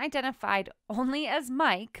man identified only as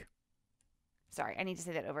Mike. Sorry, I need to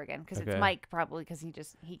say that over again because it's Mike probably because he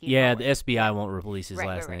gave Yeah, the SBI won't release his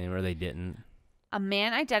last name, or they didn't. A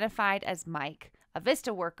man identified as Mike, a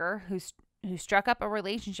VISTA worker who struck up a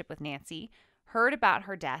relationship with Nancy, heard about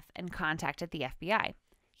her death and contacted the FBI.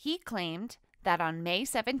 He claimed that on May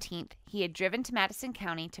 17th, he had driven to Madison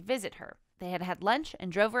County to visit her. They had had lunch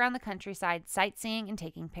and drove around the countryside sightseeing and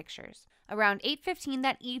taking pictures. Around 8:15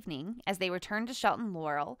 that evening, as they returned to Shelton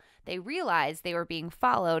Laurel, they realized they were being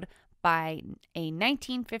followed by a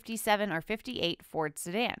 1957 or 58 Ford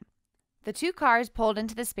sedan. The two cars pulled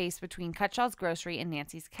into the space between Cutshaw's grocery and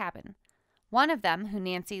Nancy's cabin. One of them, who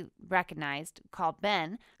Nancy recognized, called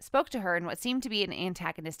Ben, spoke to her in what seemed to be an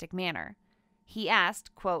antagonistic manner. He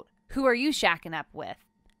asked, quote, "Who are you shacking up with?"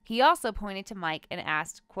 He also pointed to Mike and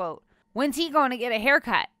asked, quote, "When's he going to get a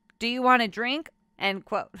haircut? Do you want a drink?" End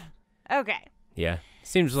quote. Okay. Yeah.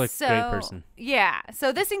 Seems like a great person. Yeah.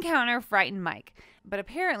 So this encounter frightened Mike. But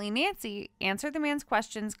apparently Nancy answered the man's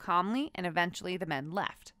questions calmly, and eventually the men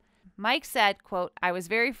left. Mike said, quote, "I was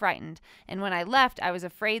very frightened, and when I left, I was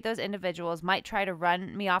afraid those individuals might try to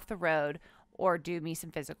run me off the road or do me some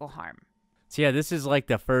physical harm." So yeah, this is like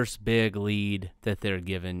the first big lead that they're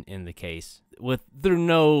given in the case through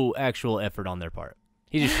no actual effort on their part.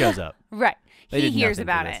 He just shows up. Right. He hears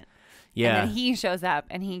about it. Yeah. And then he shows up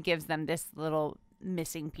and he gives them this little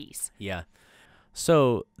missing piece. Yeah.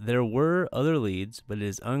 So there were other leads, but it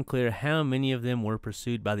is unclear how many of them were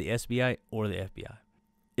pursued by the SBI or the FBI.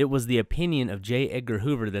 It was the opinion of J. Edgar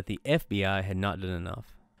Hoover that the FBI had not done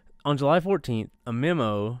enough. On July 14th, a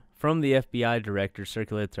memo from the FBI director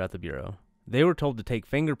circulated throughout the Bureau. They were told to take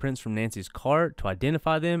fingerprints from Nancy's car to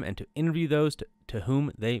identify them and to interview those to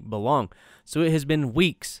whom they belong. So it has been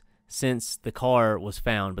weeks since the car was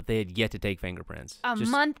found, but they had yet to take fingerprints. A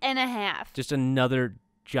month and a half. Just another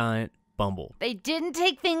giant bumble. They didn't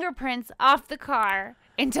take fingerprints off the car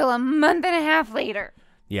until a month and a half later.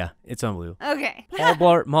 Yeah, it's unbelievable. Okay. Paul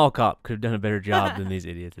Blart Mall Cop could have done a better job than these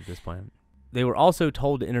idiots at this point. They were also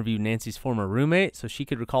told to interview Nancy's former roommate so she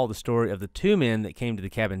could recall the story of the two men that came to the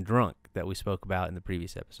cabin drunk that we spoke about in the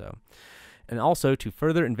previous episode, and also to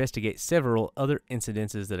further investigate several other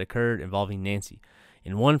incidences that occurred involving Nancy.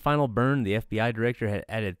 In one final burn, the FBI director had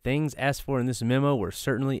added things asked for in this memo were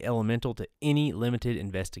certainly elemental to any limited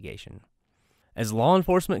investigation. As law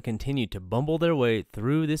enforcement continued to bumble their way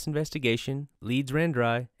through this investigation, leads ran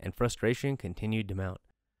dry and frustration continued to mount.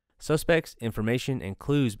 Suspects, information, and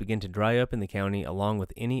clues began to dry up in the county along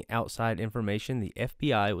with any outside information the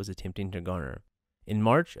FBI was attempting to garner. In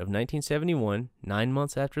March of 1971, 9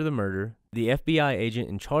 months after the murder, the FBI agent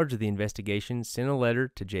in charge of the investigation sent a letter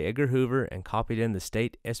to J. Edgar Hoover and copied in the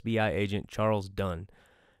state SBI agent Charles Dunn.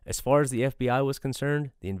 As far as the FBI was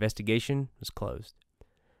concerned, the investigation was closed.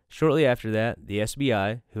 Shortly after that, the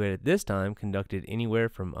SBI, who had at this time conducted anywhere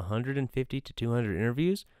from 150 to 200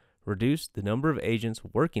 interviews, reduced the number of agents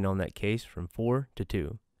working on that case from 4 to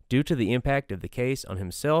 2. Due to the impact of the case on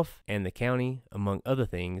himself and the county, among other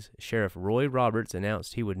things, Sheriff Roy Roberts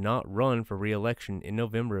announced he would not run for re-election in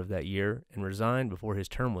November of that year and resigned before his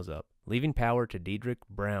term was up, leaving power to Dedrick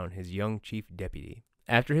Brown, his young chief deputy.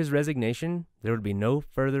 After his resignation, there would be no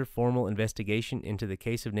further formal investigation into the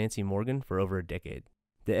case of Nancy Morgan for over a decade.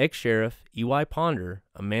 The ex-sheriff, E.Y. Ponder,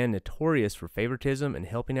 a man notorious for favoritism and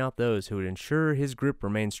helping out those who would ensure his grip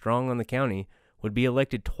remained strong on the county, would be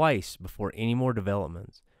elected twice before any more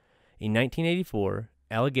developments. In 1984,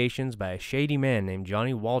 allegations by a shady man named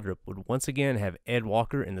Johnny Waldrop would once again have Ed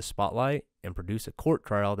Walker in the spotlight and produce a court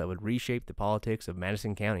trial that would reshape the politics of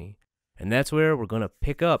Madison County. And that's where we're going to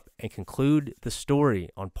pick up and conclude the story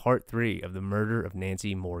on part 3 of the murder of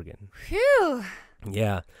Nancy Morgan. Phew.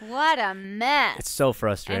 Yeah. What a mess. It's so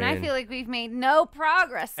frustrating. And I feel like we've made no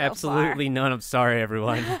progress so Absolutely far. none. I'm sorry,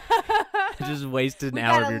 everyone. Just wasted an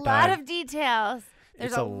hour of your time. We got a lot of details.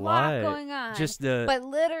 There's It's a lot going on. But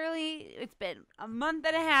literally, it's been a month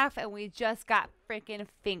and a half, and we just got freaking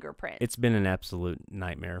fingerprints. It's been an absolute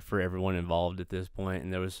nightmare for everyone involved at this point,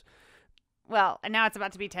 and there was... Well, and now it's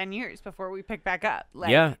about to be 10 years before we pick back up.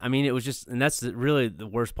 Yeah, I mean, it was just... And that's really the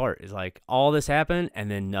worst part, is like, all this happened, and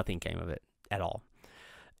then nothing came of it at all.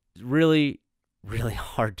 It's really, really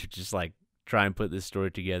hard to just, like, try and put this story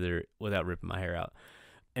together without ripping my hair out.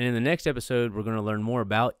 And in the next episode, we're going to learn more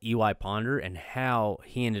about E.Y. Ponder and how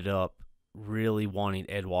he ended up really wanting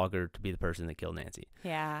Ed Walker to be the person that killed Nancy.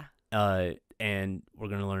 Yeah. And we're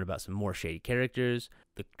going to learn about some more shady characters.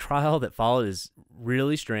 The trial that followed is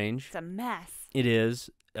really strange. It's a mess. It is.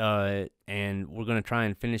 And we're going to try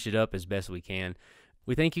and finish it up as best we can.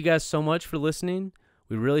 We thank you guys so much for listening.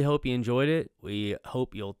 We really hope you enjoyed it. We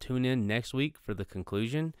hope you'll tune in next week for the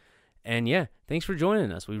conclusion. And yeah, thanks for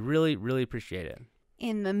joining us. We really, really appreciate it.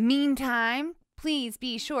 In the meantime, please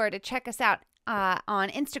be sure to check us out on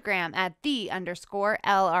Instagram at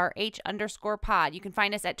 _LRH_pod. You can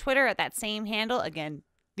find us at Twitter at that same handle. Again,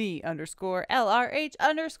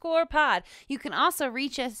 _LRH_pod. You can also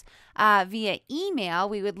reach us via email.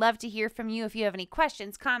 We would love to hear from you if you have any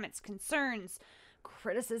questions, comments, concerns,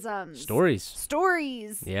 criticisms.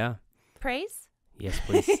 Stories. Yeah. Praise? Yes,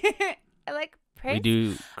 please. I like praise. We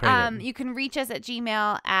do credit. You can reach us at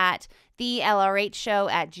Gmail at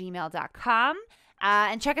thelrhshow@gmail.com.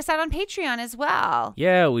 And check us out on Patreon as well.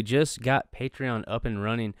 Yeah, we just got Patreon up and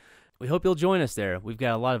running. We hope you'll join us there. We've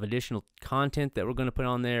got a lot of additional content that we're going to put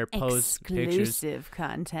on there. Posts, pictures. Exclusive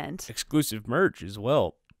content. Exclusive merch as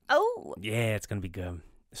well. Oh. Yeah, it's going to be good.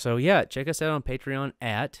 So yeah, check us out on Patreon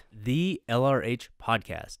at The LRH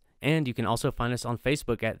Podcast. And you can also find us on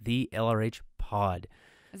Facebook at The LRH Pod.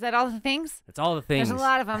 Is that all the things? That's all the things. There's a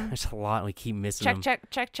lot of them. There's a lot, and we keep missing them. Check.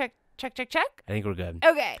 I think we're good.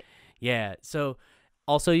 Okay. Yeah, so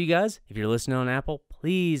also, you guys, if you're listening on Apple,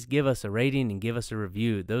 please give us a rating and give us a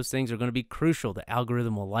review. Those things are going to be crucial. The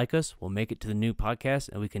algorithm will like us. We'll make it to the new podcast,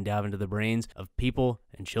 and we can dive into the brains of people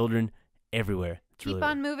and children everywhere. Keep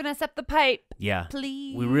on moving us up the pipe. Yeah.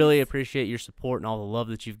 Please. We really appreciate your support and all the love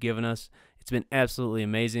that you've given us. It's been absolutely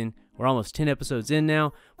amazing. We're almost 10 episodes in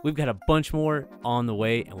now. We've got a bunch more on the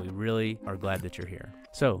way, and we really are glad that you're here.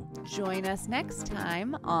 So join us next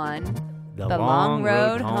time on The Long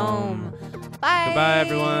Road Home. Bye. Goodbye,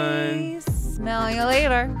 everyone. Smell you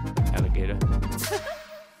later. Alligator.